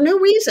attacks for no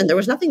reason. There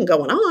was nothing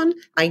going on.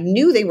 I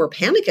knew they were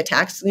panic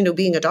attacks,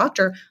 being a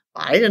doctor.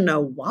 I didn't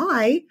know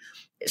why.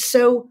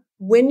 So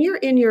when you're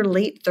in your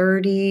late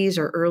 30s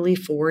or early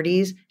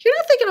 40s, you're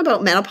not thinking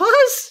about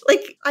menopause.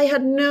 Like, I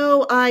had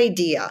no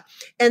idea.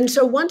 And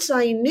so once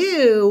I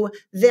knew,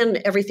 then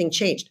everything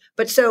changed.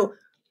 But so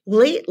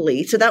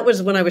lately, so that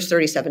was when I was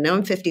 37. Now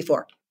I'm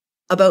 54.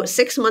 About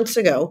 6 months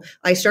ago,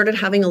 I started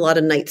having a lot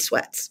of night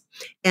sweats.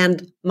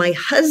 And my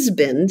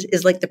husband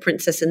is like the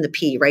princess in the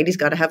pea, right? He's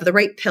got to have the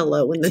right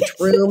pillow and the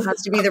room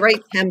has to be the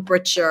right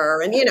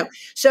temperature. And,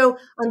 so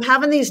I'm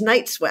having these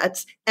night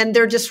sweats and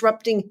they're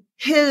disrupting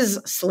his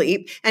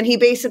sleep. And he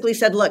basically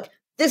said, look,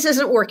 this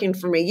isn't working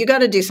for me. You got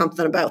to do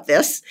something about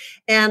this.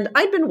 And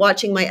I'd been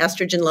watching my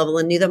estrogen level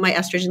and knew that my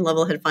estrogen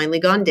level had finally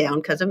gone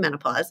down because of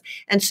menopause.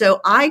 And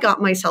so I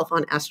got myself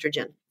on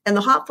estrogen. And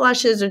the hot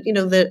flashes,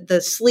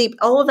 the sleep,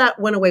 all of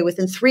that went away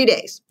within 3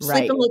 days. Right.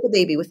 Sleeping like a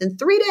baby within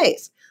 3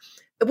 days,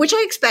 which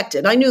I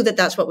expected. I knew that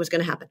that's what was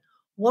going to happen.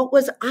 What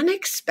was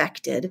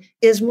unexpected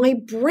is my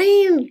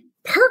brain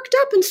perked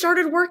up and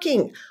started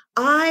working.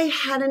 I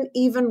hadn't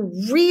even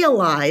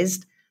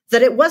realized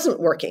that it wasn't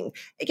working,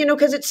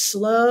 because it's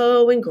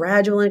slow and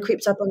gradual and it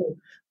creeps up on you.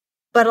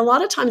 But a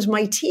lot of times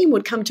my team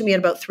would come to me at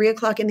about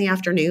 3:00 in the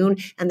afternoon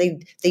and they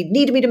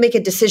needed me to make a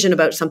decision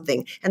about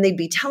something. And they'd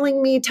be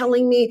telling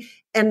me,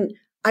 and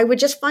I would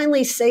just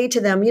finally say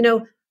to them,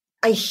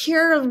 I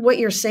hear what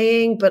you're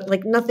saying, but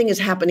like nothing is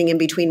happening in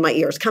between my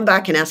ears. Come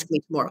back and ask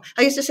me tomorrow.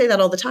 I used to say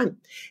that all the time.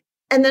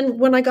 And then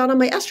when I got on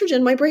my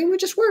estrogen, my brain would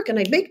just work and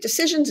I'd make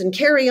decisions and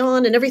carry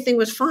on and everything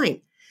was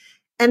fine.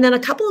 And then a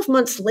couple of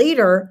months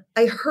later,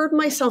 I heard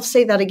myself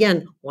say that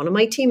again. One of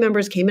my team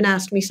members came and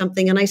asked me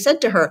something. And I said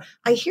to her,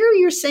 I hear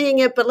you're saying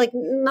it, but like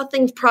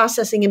nothing's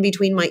processing in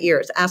between my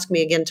ears. Ask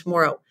me again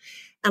tomorrow.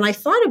 And I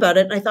thought about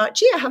it and I thought,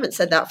 gee, I haven't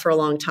said that for a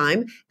long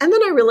time. And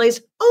then I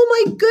realized,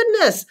 oh my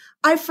goodness,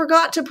 I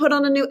forgot to put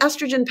on a new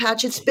estrogen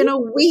patch. It's been a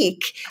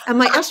week and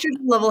my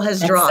estrogen level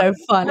has dropped. So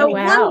funny. No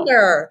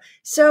wonder.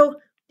 So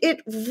it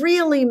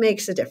really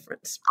makes a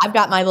difference. I've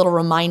got my little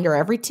reminder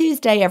every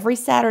Tuesday, every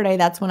Saturday.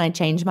 That's when I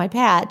change my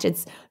patch.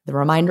 It's the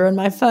reminder on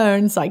my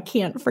phone, so I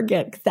can't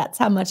forget because that's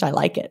how much I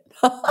like it.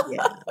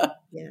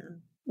 Yeah.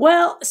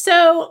 Well,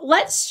 so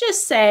let's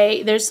just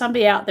say there's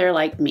somebody out there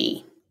like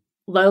me.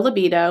 Low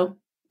libido,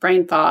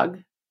 brain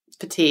fog,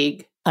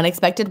 fatigue.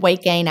 Unexpected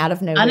weight gain out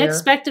of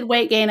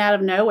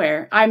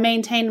nowhere. I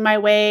maintained my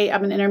weight.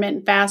 I'm an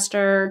intermittent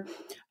faster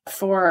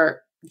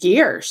for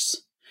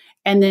years.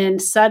 And then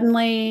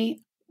suddenly,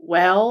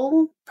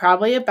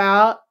 probably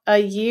about a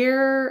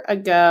year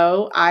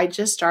ago, I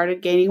just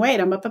started gaining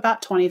weight. I'm up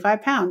about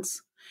 25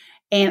 pounds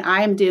and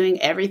I am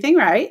doing everything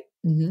right.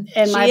 Mm-hmm.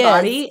 And my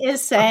body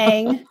is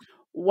saying,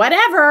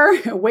 whatever,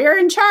 we're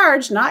in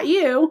charge, not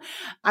you.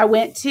 I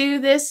went to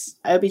this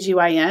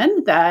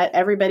OBGYN that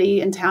everybody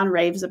in town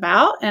raves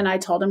about. And I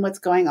told him what's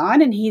going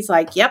on. And he's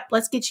like, yep,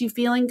 let's get you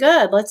feeling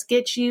good. Let's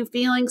get you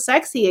feeling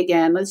sexy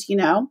again.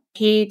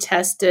 He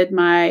tested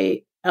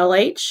my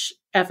LH,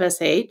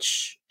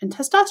 FSH, and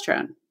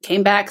testosterone.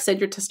 Came back, said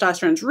your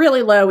testosterone's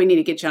really low. We need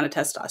to get you on a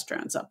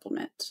testosterone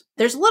supplement.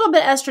 There's a little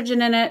bit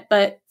estrogen in it,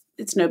 but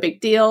it's no big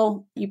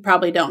deal. You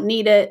probably don't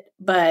need it,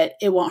 but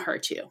it won't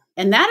hurt you.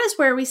 And that is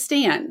where we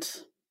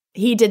stand.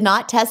 He did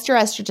not test your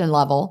estrogen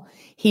level.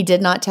 He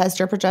did not test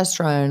your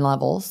progesterone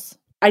levels.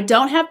 I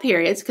don't have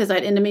periods because I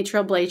had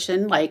endometrial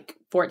ablation like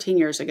 14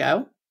 years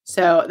ago.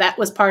 So that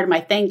was part of my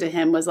thing to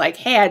him was like,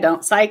 hey, I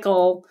don't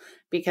cycle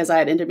because I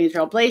had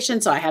endometrial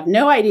ablation. So I have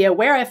no idea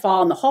where I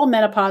fall in the whole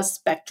menopause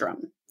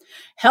spectrum.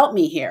 Help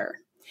me here.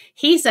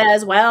 He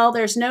says, well,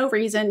 there's no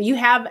reason. You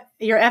have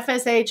your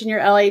FSH and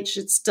your LH,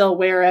 it's still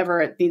wherever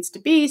it needs to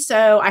be.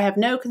 So I have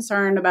no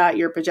concern about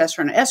your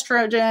progesterone and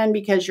estrogen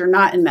because you're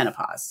not in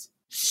menopause.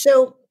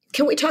 So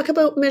can we talk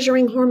about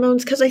measuring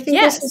hormones? Because I think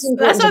this is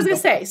important. That's what I was going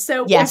to say.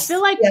 So I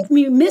feel like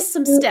you missed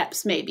some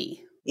steps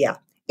maybe. Yeah.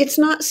 It's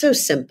not so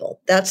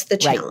simple. That's the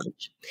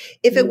challenge. Right.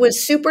 If it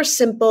was super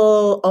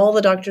simple, all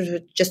the doctors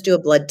would just do a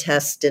blood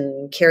test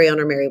and carry on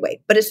our merry way.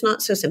 But it's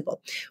not so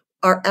simple.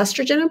 Our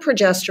estrogen and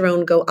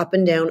progesterone go up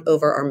and down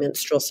over our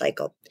menstrual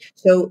cycle.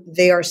 So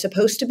they are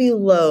supposed to be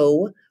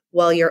low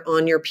while you're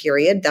on your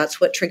period.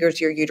 That's what triggers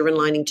your uterine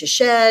lining to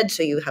shed.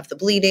 So you have the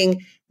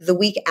bleeding. The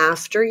week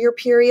after your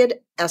period,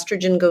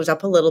 estrogen goes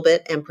up a little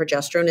bit and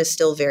progesterone is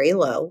still very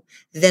low.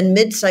 Then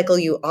mid-cycle,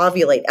 you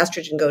ovulate.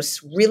 Estrogen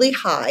goes really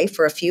high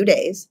for a few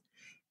days.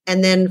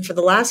 And then for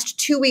the last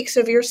 2 weeks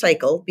of your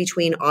cycle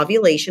between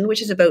ovulation,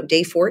 which is about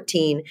day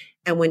 14,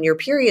 and when your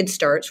period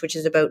starts, which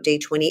is about day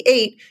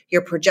 28,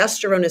 your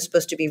progesterone is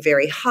supposed to be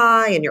very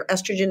high and your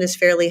estrogen is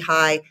fairly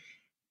high.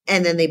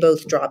 And then they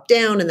both drop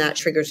down and that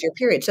triggers your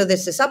period. So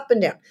this is up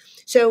and down.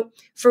 So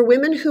for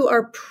women who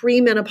are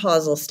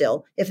premenopausal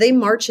still, if they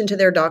march into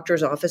their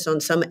doctor's office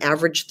on some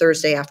average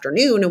Thursday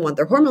afternoon and want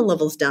their hormone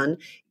levels done,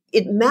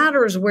 it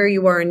matters where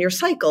you are in your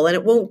cycle and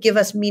it won't give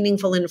us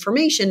meaningful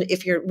information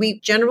we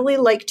generally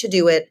like to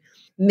do it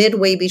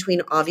midway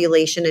between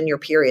ovulation and your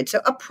period.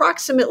 So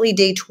approximately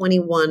day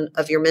 21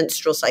 of your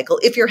menstrual cycle,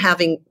 if you're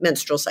having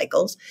menstrual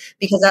cycles,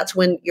 because that's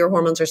when your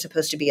hormones are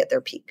supposed to be at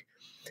their peak.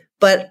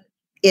 But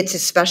It's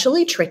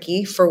especially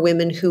tricky for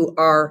women who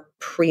are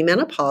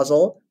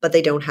premenopausal, but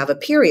they don't have a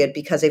period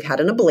because they've had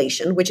an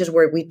ablation, which is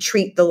where we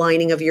treat the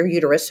lining of your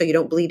uterus so you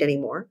don't bleed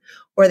anymore.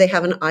 Or they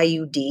have an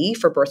IUD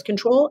for birth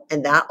control,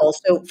 and that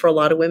also, for a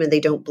lot of women, they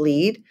don't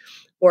bleed.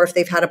 Or if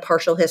they've had a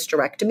partial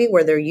hysterectomy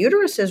where their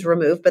uterus is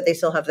removed, but they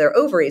still have their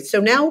ovaries. So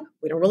now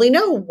we don't really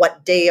know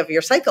what day of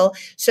your cycle.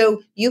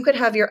 So you could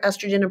have your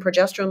estrogen and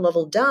progesterone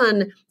level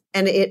done,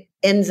 and it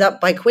ends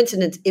up by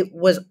coincidence, it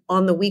was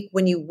on the week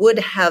when you would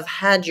have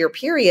had your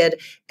period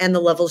and the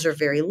levels are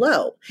very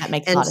low. That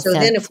makes a lot of sense.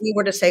 sense. Then if we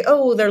were to say,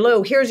 oh, they're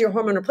low, here's your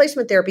hormone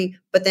replacement therapy.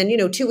 But then,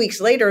 2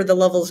 weeks later, the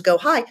levels go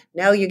high.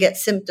 Now you get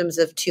symptoms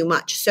of too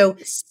much. So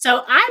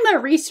I'm a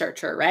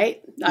researcher,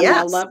 right?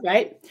 Yes.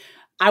 Right?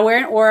 I wear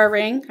an Oura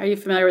ring. Are you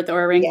familiar with the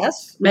Oura ring?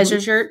 Yes.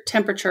 Measures your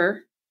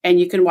temperature and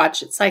you can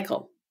watch it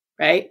cycle,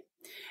 right?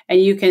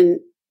 And you can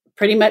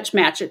pretty much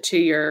match it to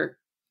your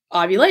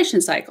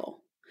ovulation cycle.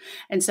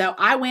 And so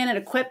I went and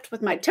equipped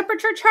with my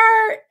temperature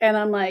chart and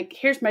I'm like,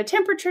 here's my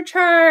temperature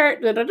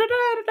chart,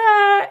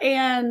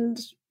 and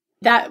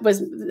that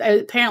was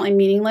apparently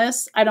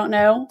meaningless. I don't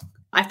know.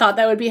 I thought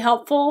that would be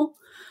helpful.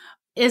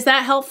 Is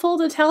that helpful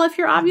to tell if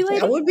you're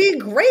ovulating? That would be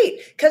great.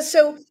 Because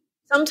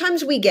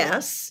sometimes we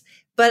guess,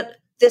 but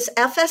this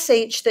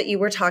FSH that you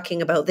were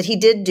talking about that he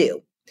did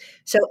do.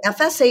 So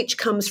FSH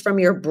comes from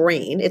your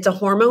brain. It's a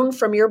hormone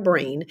from your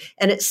brain,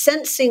 and it's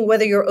sensing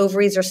whether your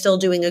ovaries are still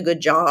doing a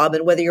good job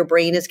and whether your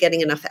brain is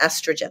getting enough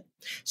estrogen.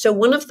 So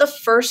one of the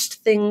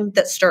first things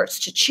that starts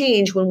to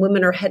change when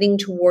women are heading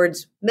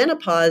towards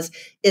menopause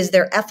is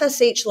their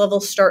FSH level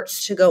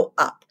starts to go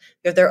up.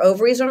 If their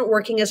ovaries aren't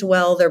working as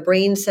well, their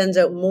brain sends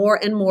out more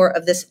and more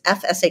of this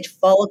FSH,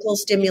 follicle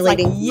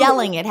stimulating. It's like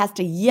yelling. It has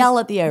to yell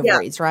at the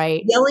ovaries,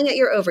 right? Yelling at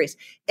your ovaries.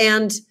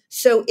 And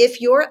so if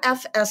your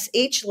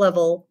FSH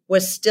level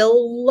was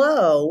still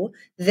low,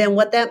 then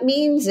what that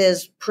means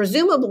is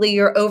presumably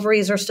your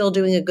ovaries are still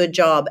doing a good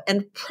job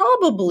and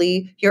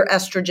probably your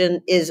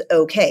estrogen is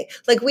okay.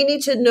 Like we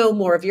need to know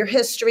more of your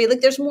history.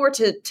 Like there's more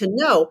to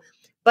know,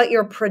 but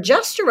your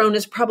progesterone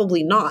is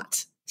probably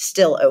not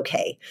still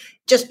okay,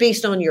 just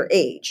based on your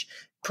age.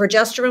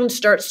 Progesterone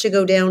starts to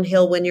go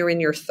downhill when you're in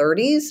your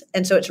 30s.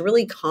 And so it's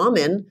really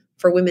common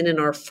for women in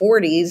our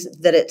 40s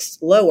that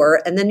it's lower.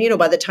 And then,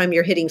 by the time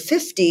you're hitting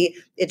 50,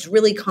 it's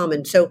really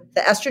common. So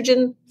the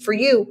estrogen for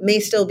you may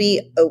still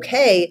be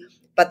okay,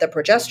 but the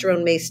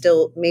progesterone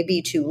may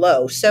be too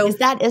low. So is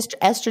that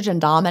estrogen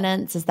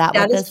dominance? Is that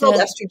what this is? That is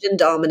called estrogen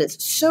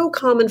dominance. So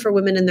common for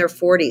women in their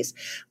 40s.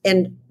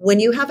 And when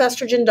you have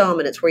estrogen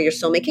dominance, where you're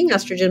still making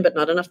estrogen, but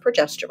not enough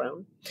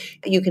progesterone,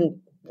 you can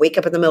wake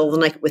up in the middle of the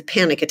night with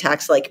panic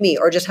attacks like me,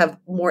 or just have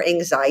more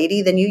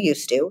anxiety than you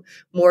used to,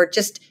 more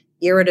just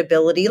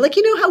irritability. Like,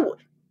 how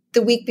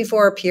the week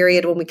before a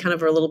period, when we kind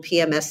of are a little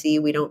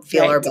PMSy, we don't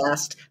feel our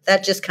best.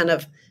 That just kind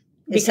of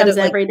becomes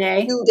every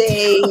day. 2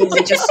 days,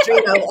 it just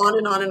on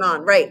and on and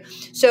on. Right.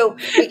 So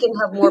we can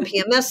have more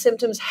PMS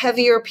symptoms,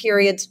 heavier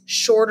periods,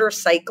 shorter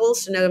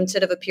cycles. So now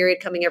instead of a period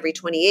coming every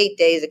 28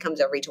 days, it comes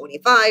every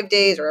 25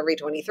 days or every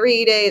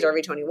 23 days or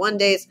every 21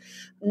 days.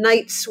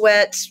 Night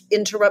sweats,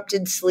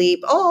 interrupted sleep,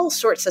 all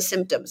sorts of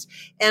symptoms.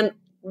 And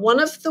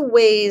one of the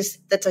ways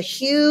that's a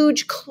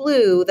huge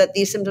clue that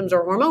these symptoms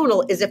are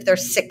hormonal is if they're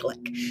cyclic.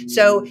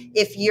 So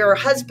if your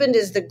husband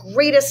is the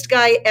greatest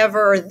guy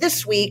ever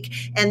this week,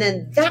 and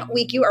then that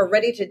week you are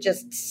ready to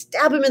just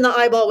stab him in the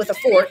eyeball with a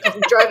fork because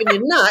he's driving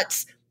you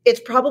nuts, it's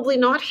probably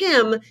not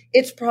him,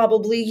 it's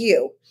probably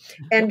you.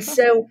 And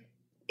so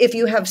if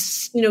you have,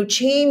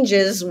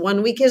 changes,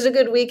 1 week is a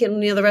good week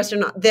and the rest are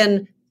not,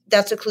 then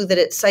that's a clue that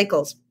it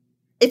cycles.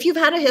 If you've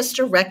had a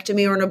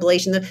hysterectomy or an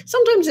ablation,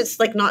 sometimes it's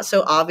not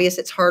so obvious.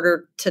 It's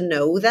harder to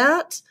know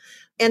that.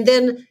 And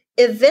then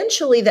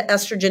eventually the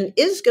estrogen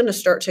is going to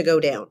start to go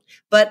down.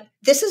 But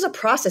this is a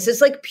process. It's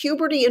like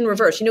puberty in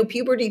reverse.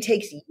 Puberty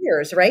takes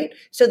years, right?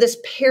 So this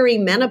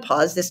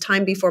perimenopause, this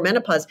time before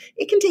menopause,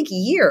 it can take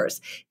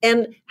years.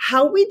 And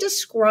how we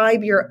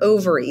describe your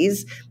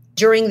ovaries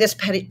during this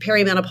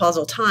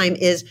perimenopausal time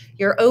is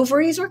your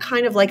ovaries are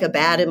kind of like a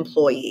bad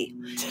employee.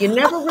 You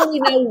never really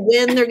know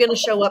when they're going to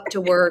show up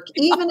to work.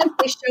 Even if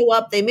they show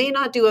up, they may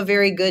not do a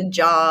very good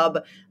job.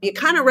 You're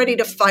kind of ready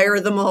to fire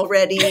them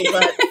already,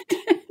 but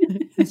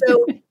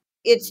so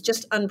it's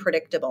just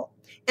unpredictable.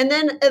 And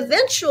then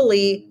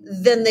eventually,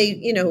 then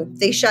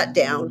they shut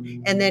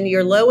down, and then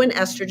you're low in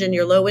estrogen,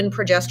 you're low in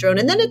progesterone,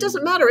 and then it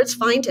doesn't matter. It's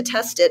fine to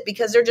test it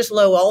because they're just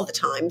low all the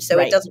time. So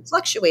It doesn't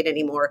fluctuate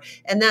anymore.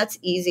 And that's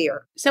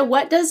easier. So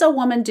what does a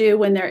woman do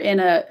when they're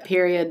in a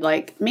period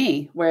like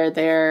me, where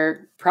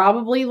they're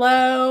probably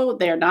low,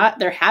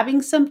 they're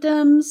having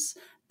symptoms?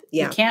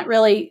 Yeah. You can't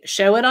really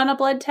show it on a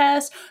blood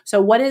test. So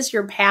what is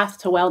your path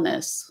to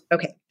wellness?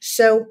 Okay.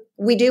 So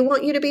we do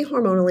want you to be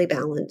hormonally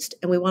balanced,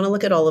 and we want to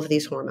look at all of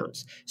these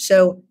hormones.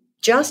 So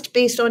just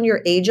based on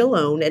your age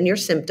alone and your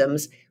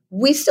symptoms,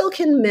 we still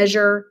can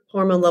measure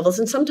hormone levels.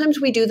 And sometimes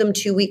we do them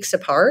 2 weeks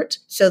apart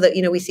so that,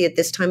 we see at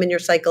this time in your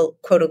cycle,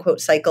 quote unquote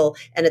cycle,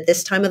 and at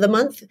this time of the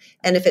month.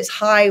 And if it's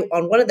high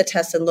on one of the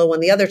tests and low on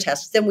the other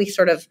tests, then we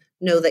sort of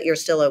know that you're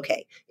still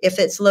okay. If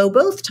it's low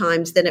both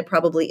times, then it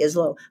probably is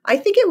low. I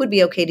think it would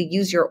be okay to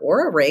use your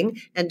Oura Ring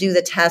and do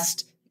the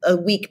test a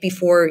week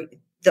before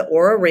the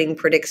Oura Ring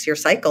predicts your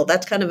cycle.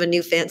 That's kind of a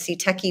new fancy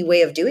techie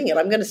way of doing it.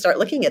 I'm going to start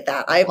looking at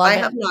that. I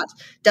have not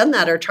done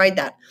that or tried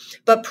that.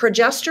 But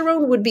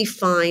progesterone would be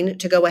fine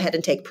to go ahead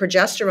and take.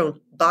 Progesterone,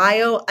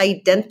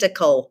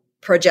 bioidentical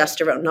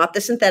progesterone, not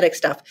the synthetic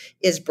stuff,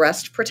 is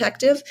breast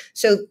protective.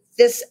 So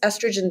this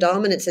estrogen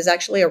dominance is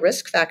actually a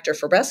risk factor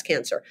for breast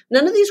cancer.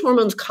 None of these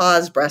hormones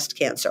cause breast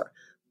cancer,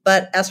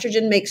 but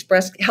estrogen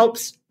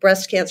helps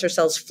breast cancer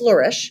cells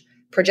flourish.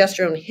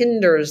 Progesterone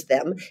hinders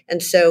them.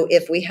 And so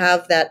if we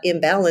have that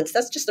imbalance,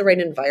 that's just the right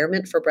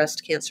environment for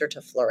breast cancer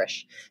to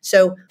flourish.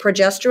 So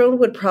progesterone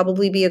would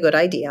probably be a good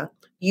idea.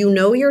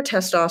 Your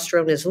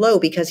testosterone is low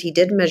because he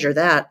did measure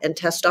that. And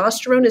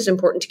testosterone is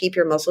important to keep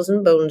your muscles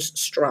and bones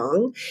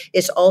strong.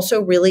 It's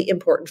also really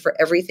important for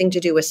everything to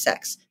do with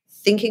sex.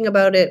 Thinking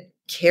about it,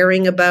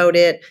 caring about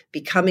it,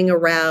 becoming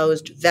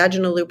aroused,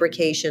 vaginal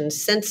lubrication,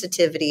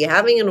 sensitivity,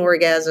 having an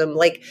orgasm,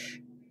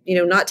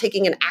 not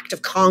taking an act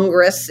of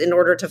Congress in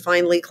order to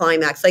finally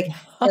climax.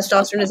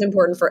 Testosterone is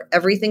important for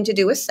everything to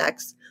do with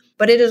sex,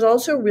 but it is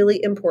also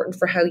really important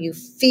for how you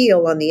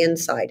feel on the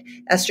inside.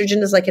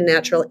 Estrogen is like a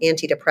natural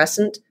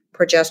antidepressant.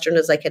 Progesterone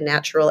is like a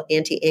natural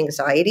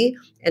anti-anxiety,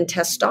 and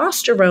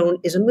testosterone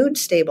is a mood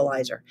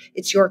stabilizer.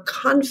 It's your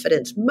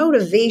confidence,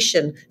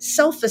 motivation,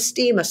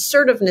 self-esteem,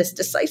 assertiveness,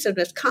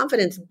 decisiveness,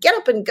 confidence, get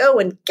up and go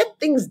and get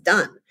things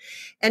done.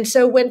 And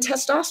so when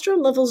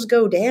testosterone levels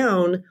go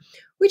down,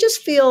 we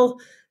just feel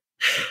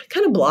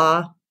kind of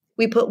blah.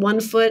 We put one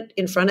foot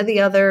in front of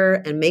the other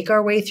and make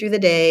our way through the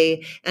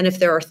day. And if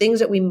there are things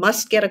that we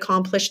must get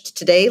accomplished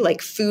today,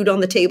 like food on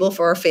the table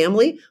for our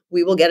family,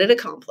 we will get it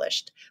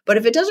accomplished. But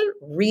if it doesn't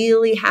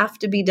really have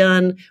to be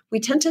done, we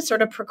tend to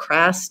sort of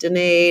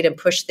procrastinate and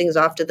push things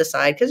off to the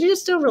side because you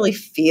just don't really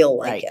feel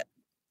like it.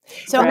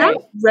 So that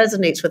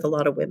resonates with a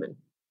lot of women.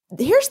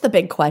 Here's the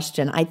big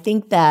question. I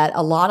think that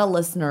a lot of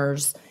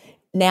listeners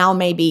now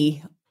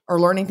maybe are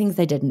learning things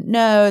they didn't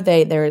know.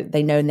 They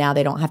know now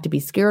they don't have to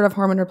be scared of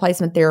hormone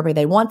replacement therapy.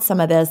 They want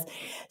some of this.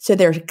 So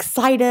they're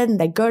excited and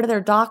they go to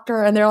their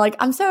doctor and they're like,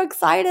 I'm so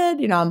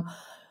excited. I'm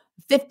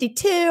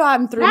 52.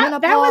 I'm through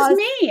menopause. That was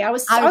me. I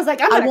was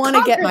like, I want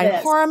to get my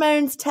this.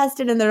 hormones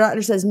tested. And the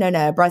doctor says,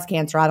 no, breast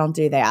cancer. I don't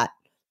do that.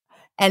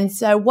 And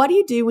so what do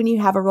you do when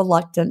you have a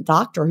reluctant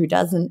doctor who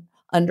doesn't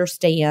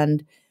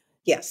understand?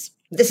 Yes.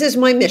 This is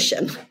my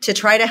mission, to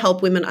try to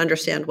help women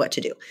understand what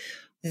to do.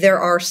 There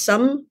are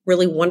some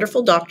really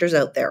wonderful doctors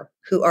out there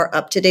who are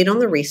up to date on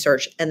the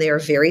research, and they are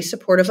very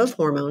supportive of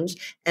hormones,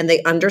 and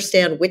they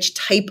understand which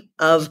type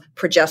of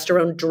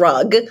progesterone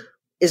drug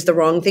is the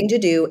wrong thing to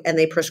do, and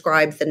they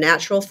prescribe the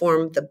natural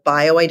form, the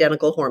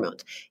bioidentical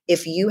hormones.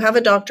 If you have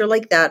a doctor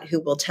like that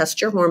who will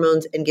test your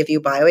hormones and give you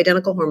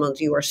bioidentical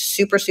hormones, you are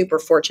super, super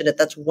fortunate.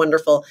 That's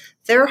wonderful.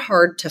 They're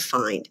hard to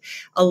find.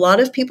 A lot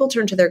of people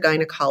turn to their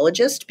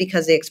gynecologist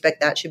because they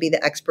expect that should be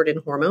the expert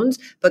in hormones,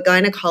 but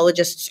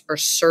gynecologists are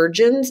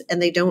surgeons, and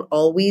they don't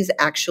always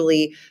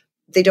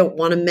they don't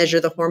want to measure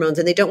the hormones,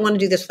 and they don't want to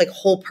do this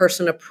whole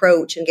person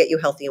approach and get you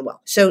healthy and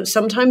well. So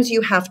sometimes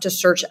you have to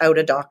search out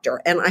a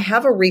doctor. And I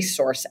have a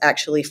resource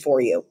actually for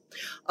you.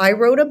 I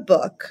wrote a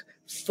book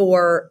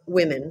for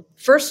women,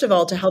 first of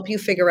all, to help you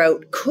figure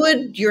out,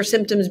 could your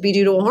symptoms be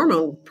due to a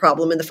hormone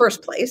problem in the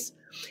first place?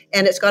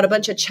 And it's got a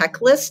bunch of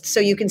checklists so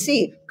you can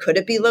see, could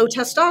it be low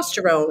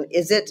testosterone?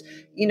 Is it,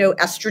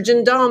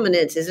 estrogen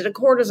dominance? Is it a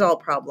cortisol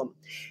problem?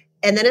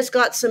 And then it's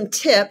got some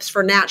tips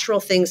for natural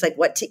things like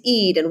what to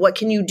eat and what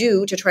can you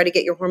do to try to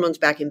get your hormones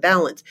back in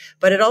balance.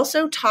 But it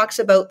also talks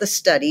about the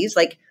studies,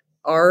 like,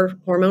 are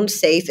hormones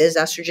safe? Is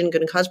estrogen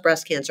going to cause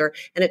breast cancer?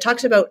 And it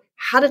talks about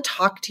how to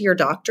talk to your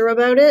doctor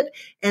about it.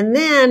 And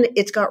then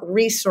it's got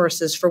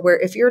resources for where,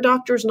 if your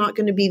doctor is not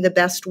going to be the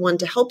best one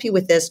to help you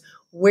with this,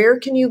 where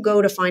can you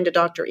go to find a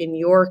doctor in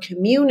your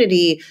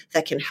community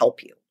that can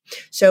help you?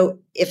 So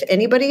if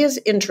anybody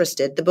is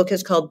interested, the book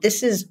is called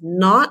This Is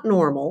Not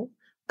Normal: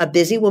 A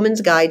Busy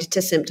Woman's Guide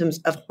to Symptoms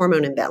of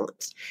Hormone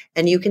Imbalance.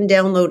 And you can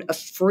download a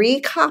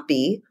free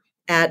copy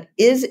at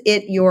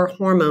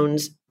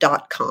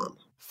isityourhormones.com.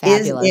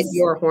 Fabulous.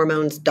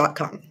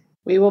 isityourhormones.com.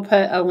 We will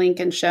put a link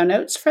in show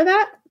notes for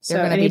that. So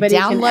anybody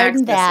can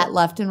download that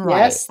left and right.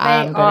 Yes,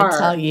 I'm going to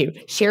tell you.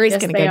 Sherry's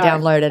going to go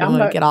download it and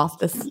we'll get off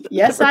this.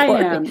 Yes, I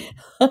am.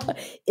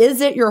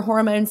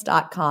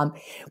 isityourhormones.com.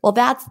 Well,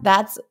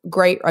 that's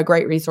great. A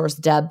great resource,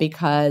 Deb,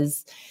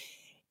 because,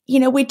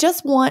 we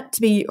just want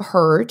to be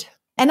heard.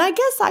 And I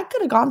guess I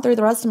could have gone through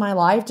the rest of my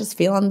life just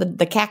feeling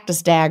the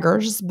cactus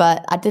daggers,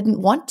 but I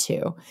didn't want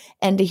to.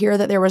 And to hear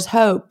that there was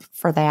hope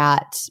for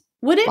that.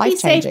 Would it be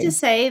safe to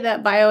say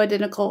that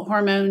bioidentical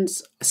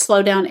hormones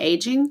slow down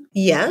aging?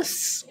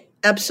 Yes,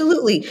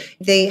 absolutely.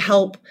 They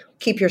help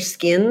keep your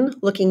skin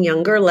looking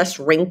younger, less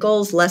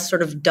wrinkles, less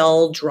sort of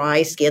dull,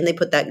 dry skin. They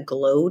put that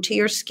glow to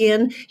your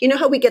skin. You know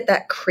how we get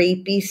that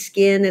crepey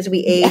skin as we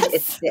age?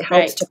 Yes. It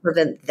helps to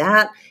prevent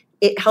that.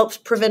 It helps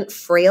prevent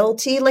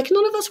frailty. Like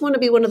none of us want to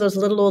be one of those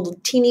little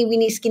old teeny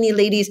weeny skinny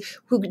ladies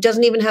who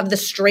doesn't even have the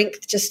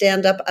strength to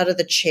stand up out of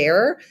the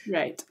chair.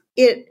 Right.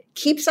 It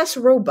keeps us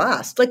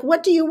robust. Like,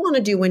 what do you want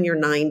to do when you're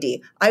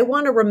 90? I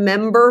want to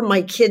remember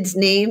my kids'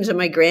 names and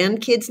my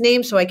grandkids'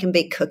 names so I can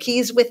bake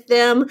cookies with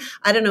them.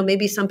 I don't know,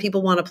 maybe some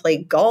people want to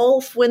play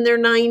golf when they're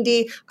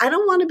 90. I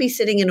don't want to be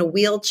sitting in a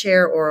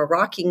wheelchair or a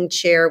rocking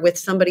chair with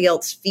somebody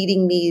else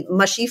feeding me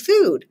mushy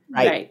food.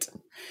 Right.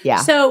 Yeah.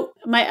 So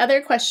my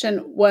other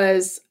question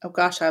was, oh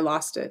gosh, I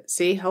lost it.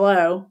 See,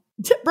 hello.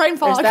 Brain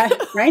fog.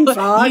 Brain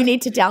fog. You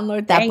need to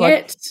download that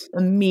book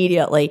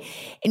immediately.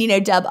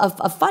 And, Deb,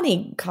 a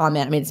funny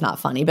comment, I mean, it's not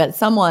funny, but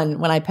someone,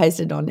 when I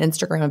posted on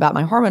Instagram about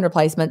my hormone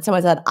replacement,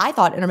 someone said, I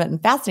thought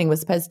intermittent fasting was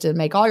supposed to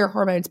make all your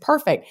hormones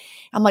perfect.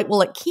 I'm like,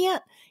 well, it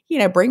can't,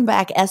 bring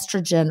back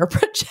estrogen or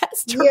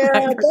progesterone.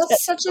 Yeah,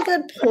 that's such a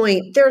good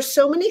point. There are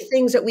so many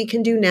things that we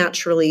can do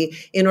naturally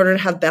in order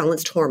to have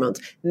balanced hormones.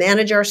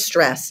 Manage our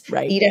stress,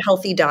 eat a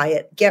healthy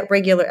diet, get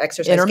regular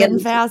exercise.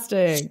 Intermittent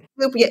fasting.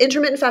 Yeah,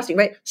 intermittent fasting,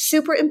 right?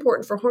 Super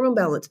important for hormone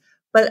balance.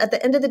 But at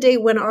the end of the day,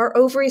 when our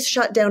ovaries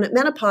shut down at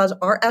menopause,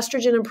 our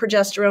estrogen and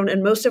progesterone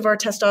and most of our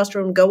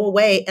testosterone go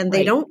away and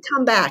they don't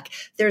come back.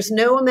 There's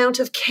no amount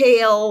of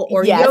kale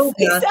or yoga.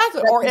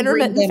 Exactly. Or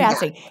intermittent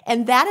fasting. Back.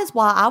 And that is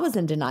why I was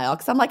in denial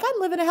because I'm like,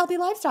 I'm living a healthy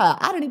lifestyle.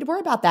 I don't need to worry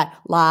about that.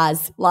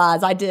 Lies.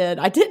 I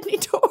didn't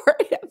need to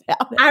worry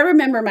about it. I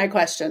remember my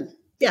question.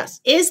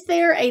 Yes. Is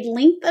there a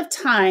length of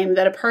time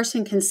that a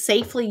person can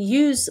safely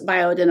use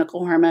bioidentical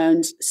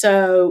hormones?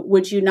 So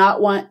would you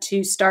not want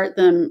to start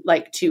them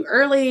like too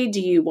early?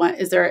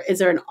 Is there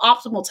an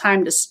optimal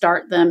time to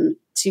start them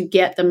to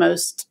get the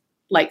most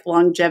like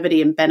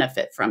longevity and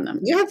benefit from them?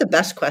 You have the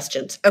best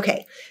questions.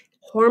 Okay.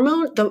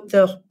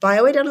 The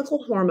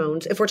bioidentical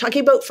hormones, if we're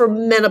talking about for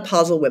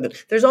menopausal women,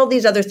 there's all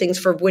these other things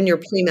for when you're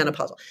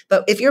premenopausal.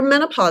 But if you're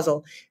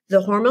menopausal,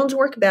 the hormones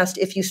work best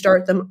if you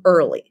start them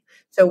early.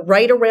 So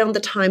right around the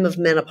time of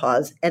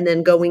menopause and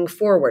then going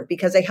forward,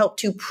 because they help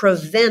to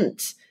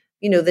prevent,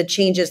 the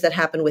changes that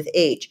happen with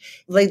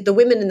age. Like the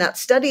women in that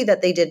study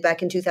that they did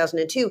back in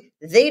 2002,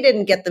 they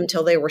didn't get them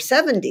till they were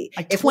 70.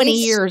 Like 20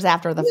 years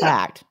after the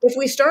fact. If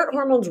we start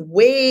hormones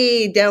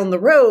way down the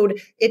road,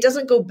 it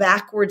doesn't go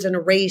backwards and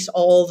erase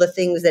all the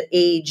things that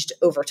aged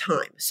over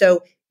time.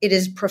 So it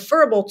is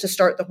preferable to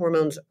start the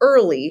hormones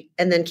early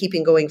and then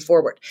keeping going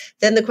forward.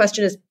 Then the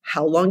question is,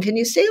 how long can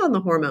you stay on the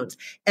hormones?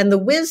 And the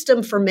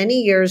wisdom for many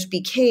years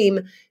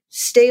became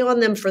stay on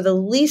them for the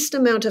least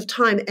amount of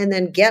time and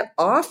then get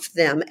off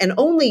them and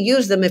only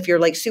use them if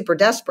you're like super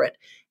desperate.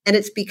 And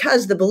it's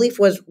because the belief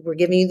was we're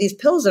giving you these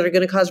pills that are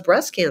going to cause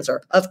breast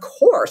cancer. Of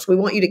course, we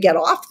want you to get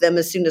off them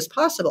as soon as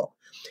possible.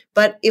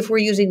 But if we're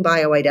using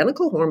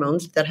bioidentical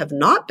hormones that have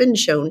not been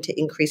shown to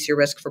increase your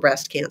risk for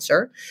breast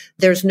cancer,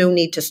 there's no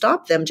need to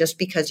stop them just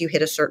because you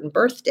hit a certain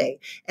birthday.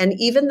 And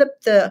even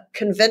the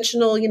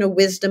conventional,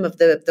 wisdom of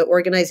the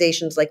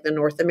organizations like the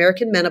North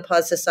American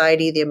Menopause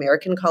Society, the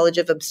American College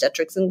of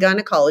Obstetrics and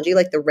Gynecology,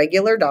 like the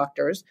regular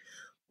doctors,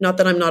 not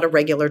that I'm not a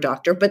regular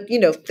doctor, but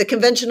the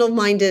conventional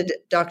minded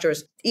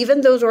doctors,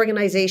 even those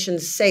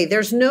organizations say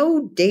there's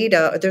no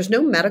data, there's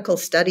no medical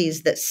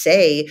studies that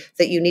say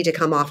that you need to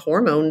come off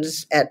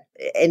hormones at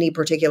any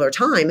particular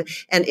time.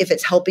 And if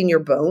it's helping your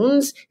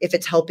bones, if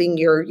it's helping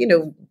your,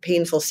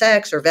 painful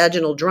sex or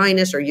vaginal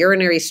dryness or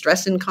urinary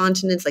stress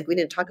incontinence, like we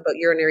didn't talk about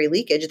urinary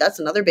leakage, that's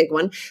another big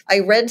one.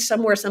 I read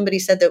somewhere somebody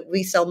said that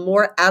we sell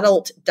more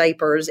adult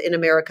diapers in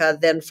America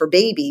than for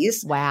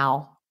babies.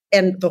 Wow.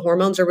 And the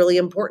hormones are really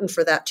important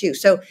for that too.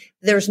 So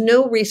there's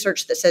no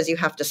research that says you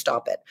have to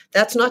stop it.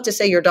 That's not to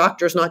say your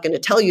doctor's not going to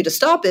tell you to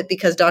stop it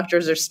because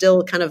doctors are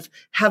still kind of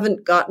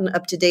haven't gotten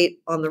up to date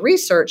on the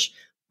research.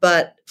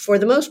 But for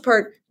the most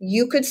part,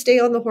 you could stay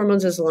on the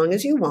hormones as long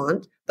as you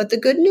want. But the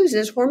good news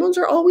is hormones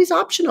are always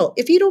optional.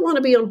 If you don't want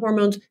to be on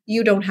hormones,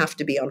 you don't have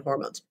to be on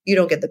hormones. You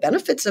don't get the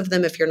benefits of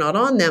them if you're not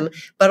on them.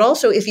 But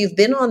also if you've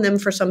been on them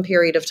for some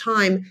period of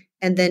time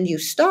and then you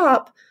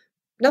stop,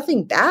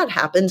 nothing bad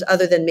happens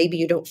other than maybe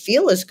you don't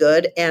feel as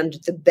good and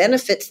the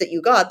benefits that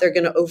you got, they're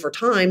going to over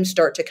time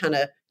start to kind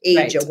of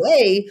age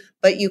away,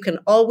 but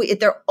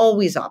they're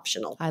always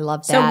optional. I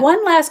love that. So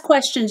one last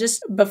question,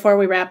 just before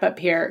we wrap up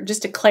here,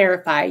 just to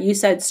clarify, you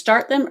said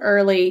start them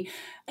early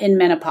in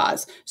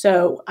menopause.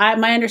 So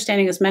my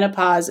understanding is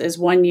menopause is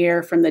 1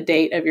 year from the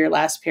date of your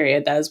last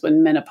period. That is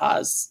when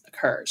menopause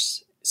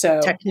occurs.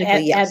 So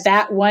technically, at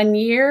that 1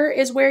 year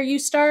is where you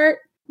start?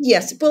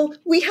 Yes. Well,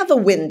 we have a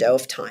window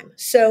of time.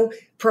 So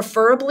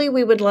preferably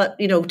we would let,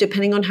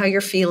 depending on how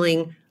you're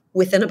feeling,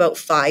 within about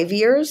 5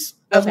 years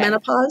of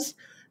menopause.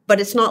 But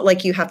it's not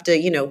like you have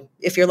to,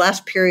 if your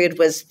last period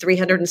was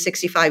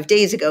 365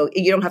 days ago,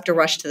 you don't have to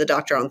rush to the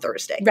doctor on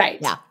Thursday. Right.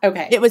 Yeah.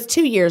 Okay. It was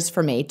 2 years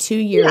for me. 2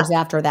 years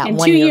after that In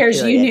 1 2 year years,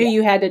 period. you knew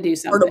you had to do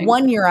something. Or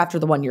 1 year after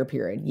the 1 year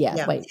period. Yeah.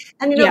 Yeah. Wait.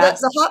 And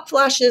the hot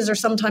flashes are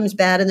sometimes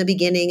bad in the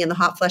beginning, and the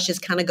hot flashes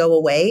kind of go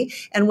away.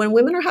 And when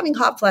women are having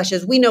hot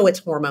flashes, we know it's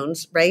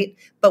hormones, right?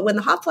 But when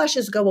the hot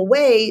flashes go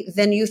away,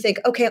 then you think,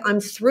 okay, I'm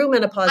through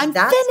menopause.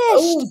 That's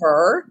finished.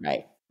 over.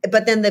 Right.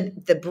 But then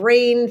the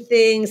brain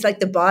things, like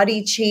the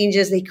body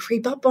changes, they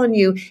creep up on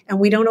you, and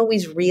we don't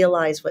always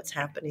realize what's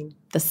happening.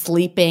 The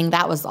sleeping,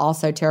 that was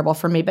also terrible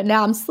for me, but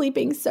now I'm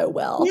sleeping so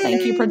well. Yay.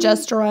 Thank you,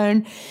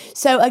 progesterone.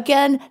 So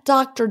again,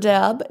 Dr.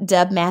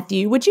 Deb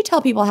Matthew, would you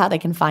tell people how they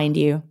can find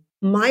you?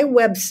 My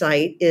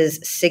website is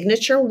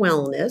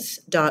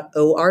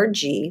signaturewellness.org.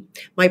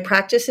 My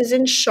practice is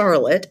in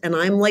Charlotte, and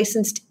I'm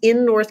licensed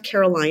in North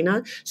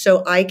Carolina,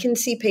 so I can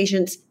see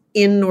patients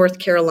in North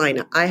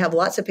Carolina. I have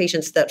lots of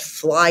patients that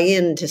fly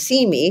in to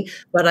see me,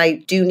 but I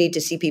do need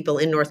to see people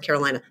in North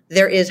Carolina.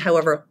 There is,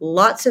 however,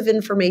 lots of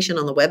information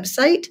on the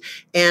website,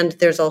 and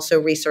there's also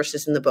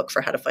resources in the book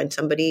for how to find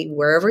somebody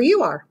wherever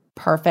you are.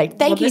 Perfect.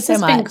 Thank you so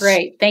much. This has been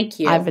great. Thank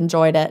you. I've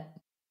enjoyed it.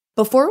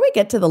 Before we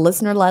get to the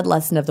listener-led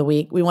lesson of the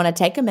week, we want to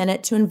take a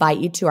minute to invite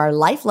you to our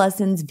Life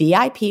Lessons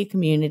VIP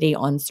community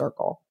on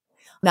Circle.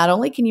 Not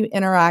only can you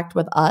interact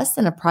with us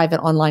in a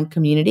private online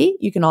community,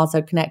 you can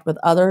also connect with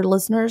other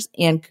listeners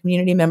and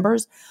community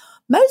members.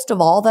 Most of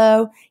all,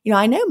 though,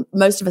 I know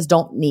most of us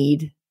don't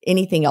need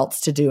anything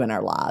else to do in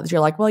our lives.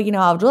 You're like, well,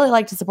 I would really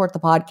like to support the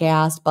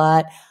podcast,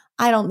 but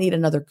I don't need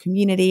another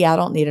community. I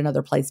don't need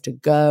another place to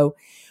go.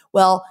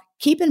 Well,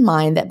 keep in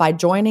mind that by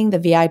joining the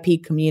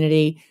VIP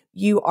community,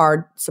 you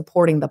are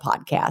supporting the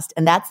podcast.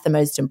 And that's the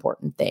most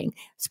important thing.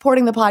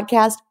 Supporting the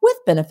podcast with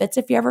benefits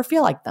if you ever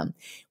feel like them.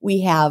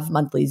 We have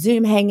monthly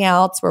Zoom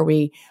hangouts where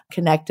we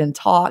connect and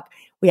talk.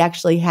 We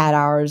actually had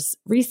ours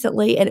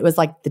recently, and it was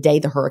like the day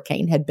the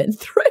hurricane had been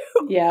through.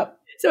 Yep.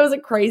 So it was a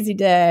crazy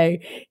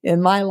day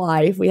in my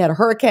life. We had a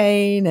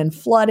hurricane and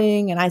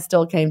flooding, and I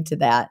still came to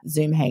that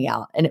Zoom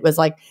hangout. And it was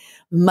like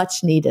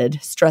much needed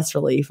stress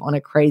relief on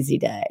a crazy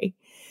day.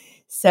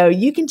 So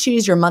you can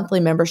choose your monthly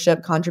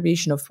membership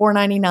contribution of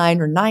 $4.99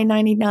 or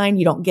 $9.99.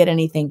 You don't get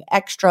anything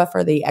extra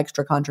for the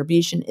extra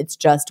contribution. It's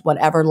just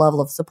whatever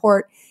level of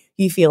support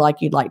you feel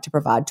like you'd like to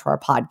provide to our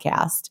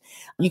podcast.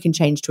 You can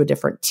change to a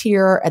different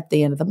tier at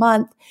the end of the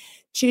month.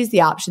 Choose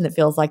the option that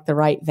feels like the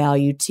right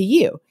value to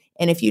you.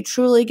 And if you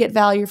truly get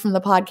value from the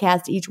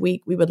podcast each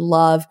week, we would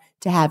love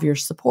to have your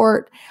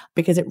support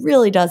because it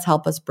really does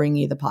help us bring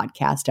you the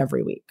podcast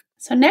every week.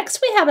 So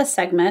next we have a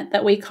segment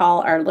that we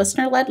call our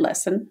listener-led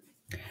lesson.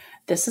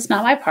 This is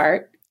not my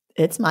part.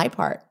 It's my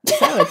part.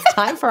 So it's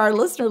time for our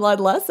listener-led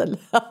lesson.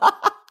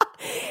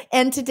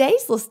 And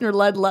today's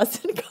listener-led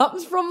lesson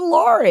comes from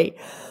Lori.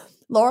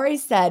 Lori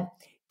said,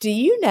 do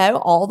you know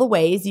all the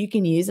ways you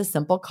can use a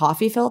simple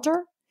coffee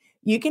filter?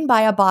 You can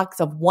buy a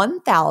box of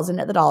 1,000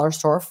 at the dollar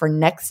store for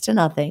next to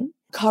nothing.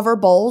 Cover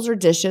bowls or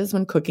dishes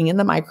when cooking in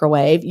the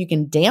microwave. You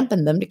can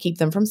dampen them to keep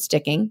them from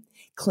sticking.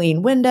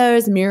 Clean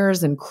windows,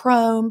 mirrors, and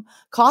chrome.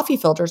 Coffee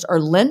filters are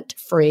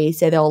lint-free,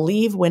 so they'll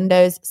leave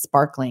windows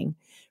sparkling.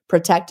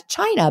 Protect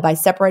china by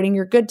separating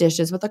your good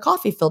dishes with a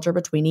coffee filter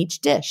between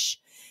each dish.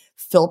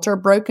 Filter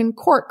broken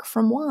cork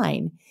from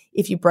wine.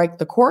 If you break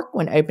the cork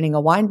when opening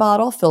a wine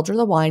bottle, filter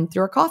the wine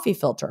through a coffee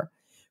filter.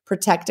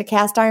 Protect a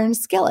cast iron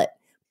skillet.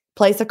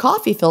 Place a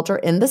coffee filter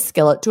in the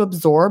skillet to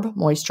absorb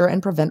moisture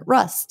and prevent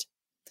rust.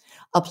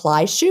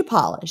 Apply shoe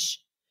polish.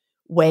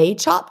 Weigh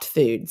chopped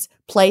foods.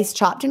 Place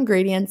chopped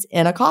ingredients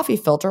in a coffee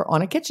filter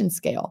on a kitchen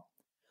scale.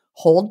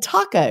 Hold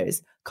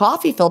tacos.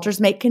 Coffee filters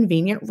make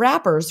convenient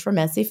wrappers for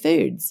messy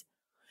foods.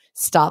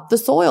 Stop the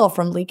soil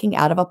from leaking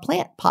out of a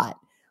plant pot.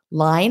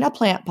 Line a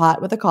plant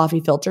pot with a coffee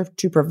filter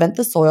to prevent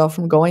the soil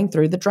from going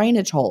through the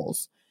drainage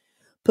holes.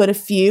 Put a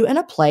few in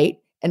a plate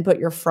and put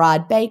your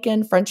fried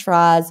bacon, French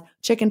fries,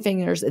 chicken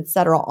fingers,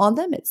 etc. on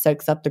them. It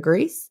soaks up the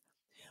grease.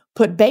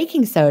 Put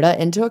baking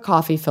soda into a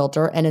coffee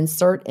filter and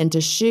insert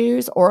into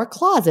shoes or a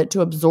closet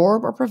to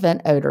absorb or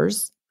prevent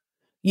odors.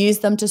 Use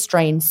them to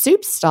strain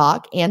soup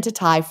stock and to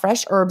tie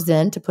fresh herbs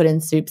in to put in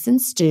soups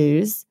and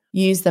stews.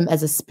 Use them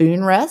as a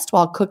spoon rest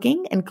while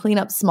cooking and clean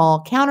up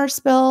small counter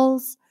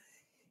spills.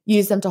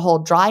 Use them to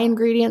hold dry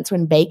ingredients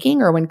when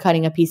baking or when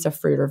cutting a piece of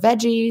fruit or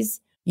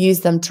veggies. Use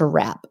them to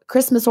wrap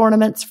Christmas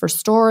ornaments for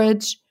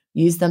storage.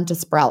 Use them to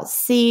sprout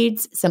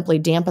seeds. Simply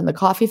dampen the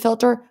coffee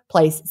filter,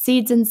 place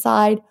seeds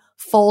inside,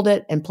 fold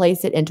it, and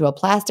place it into a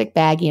plastic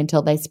baggie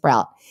until they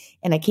sprout.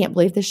 And I can't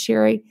believe this,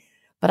 Sherry,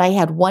 but I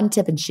had one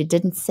tip and she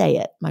didn't say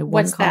it. My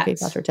one coffee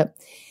filter tip.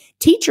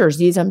 Teachers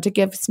use them to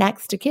give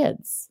snacks to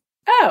kids.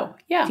 Oh,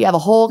 yeah. If you have a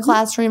whole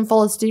classroom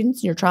full of students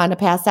and you're trying to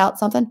pass out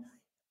something,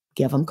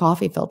 give them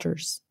coffee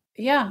filters.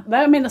 Yeah.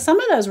 I mean, some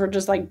of those were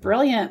just like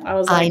brilliant. I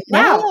was like, I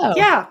know. wow.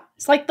 Yeah.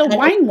 It's like the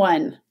wine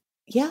one.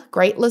 Yeah.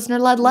 Great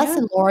listener-led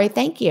lesson, Lori.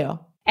 Thank you.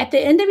 At the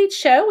end of each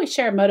show, we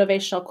share a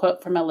motivational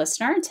quote from a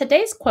listener. And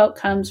today's quote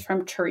comes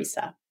from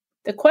Teresa.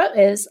 The quote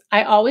is,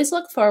 I always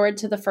look forward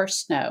to the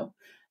first snow.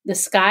 The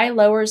sky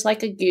lowers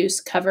like a goose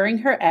covering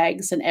her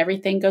eggs, and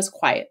everything goes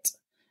quiet.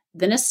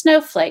 Then a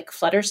snowflake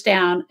flutters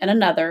down, and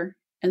another,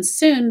 and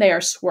soon they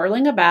are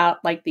swirling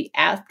about like the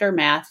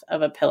aftermath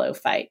of a pillow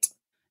fight.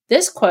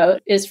 This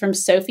quote is from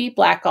Sophie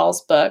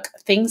Blackall's book,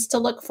 Things to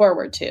Look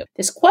Forward to.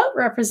 This quote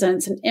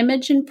represents an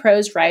image and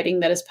prose writing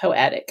that is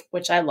poetic,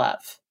 which I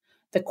love.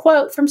 The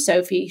quote from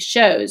Sophie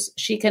shows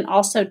she can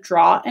also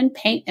draw and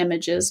paint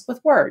images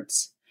with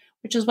words,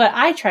 which is what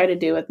I try to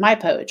do with my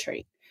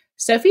poetry.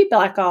 Sophie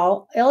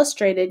Blackall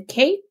illustrated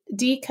Kate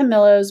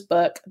DiCamillo's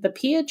book, The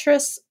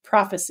Beatrice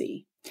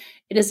Prophecy.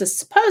 It is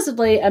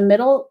supposedly a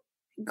middle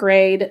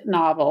grade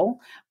novel,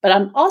 but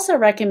I'm also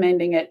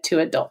recommending it to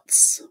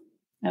adults.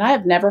 And I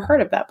have never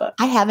heard of that book.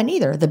 I haven't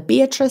either. The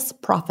Beatrice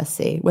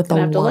Prophecy with a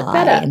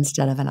Y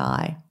instead of an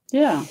I.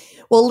 Yeah.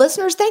 Well,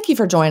 listeners, thank you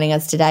for joining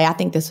us today. I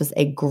think this was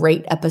a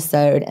great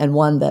episode and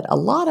one that a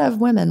lot of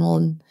women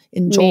will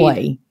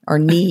enjoy or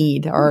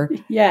need or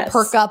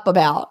perk up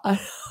about. And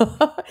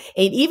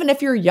even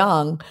if you're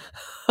young,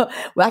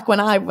 back when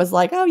I was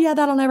like, oh yeah,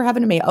 that'll never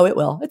happen to me. Oh, it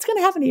will. It's going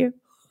to happen to you.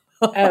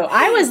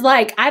 I was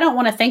like, I don't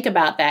want to think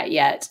about that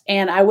yet.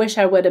 And I wish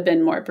I would have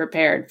been more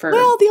prepared for the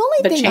only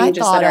thing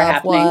changes I thought that are of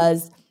happening.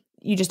 Was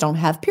you just don't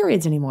have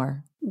periods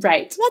anymore.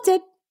 Right. So that's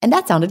it. And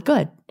that sounded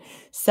good.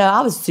 So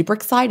I was super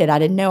excited. I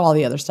didn't know all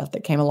the other stuff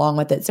that came along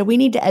with it. So we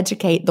need to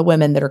educate the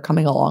women that are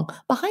coming along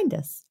behind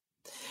us.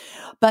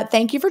 But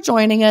thank you for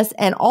joining us.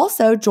 And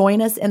also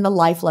join us in the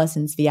Life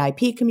Lessons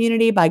VIP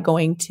community by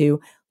going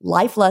to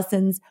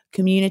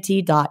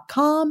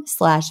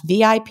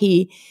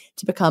lifelessonscommunity.com/VIP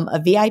to become a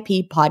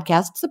VIP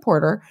podcast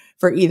supporter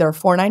for either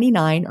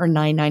 $4.99 or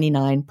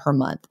 $9.99 per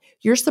month.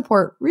 Your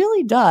support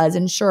really does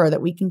ensure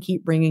that we can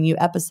keep bringing you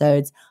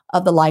episodes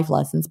of the Life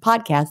Lessons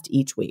podcast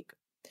each week.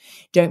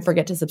 Don't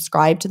forget to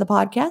subscribe to the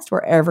podcast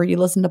wherever you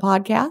listen to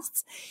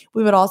podcasts.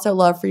 We would also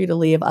love for you to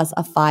leave us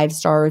a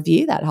 5-star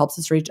review. That helps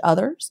us reach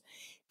others.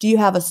 Do you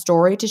have a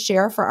story to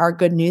share for our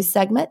good news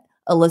segment,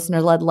 a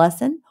listener-led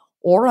lesson,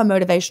 or a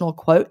motivational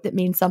quote that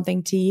means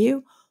something to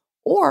you?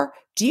 Or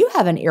do you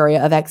have an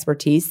area of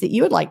expertise that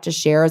you would like to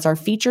share as our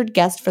featured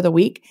guest for the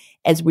week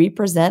as we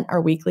present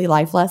our weekly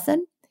life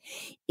lesson?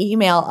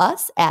 Email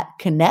us at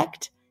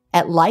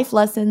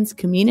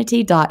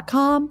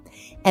connect@lifelessonscommunity.com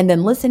and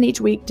then listen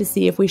each week to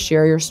see if we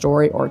share your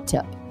story or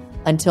tip.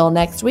 Until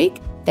next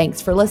week,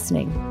 thanks for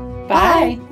listening. Bye.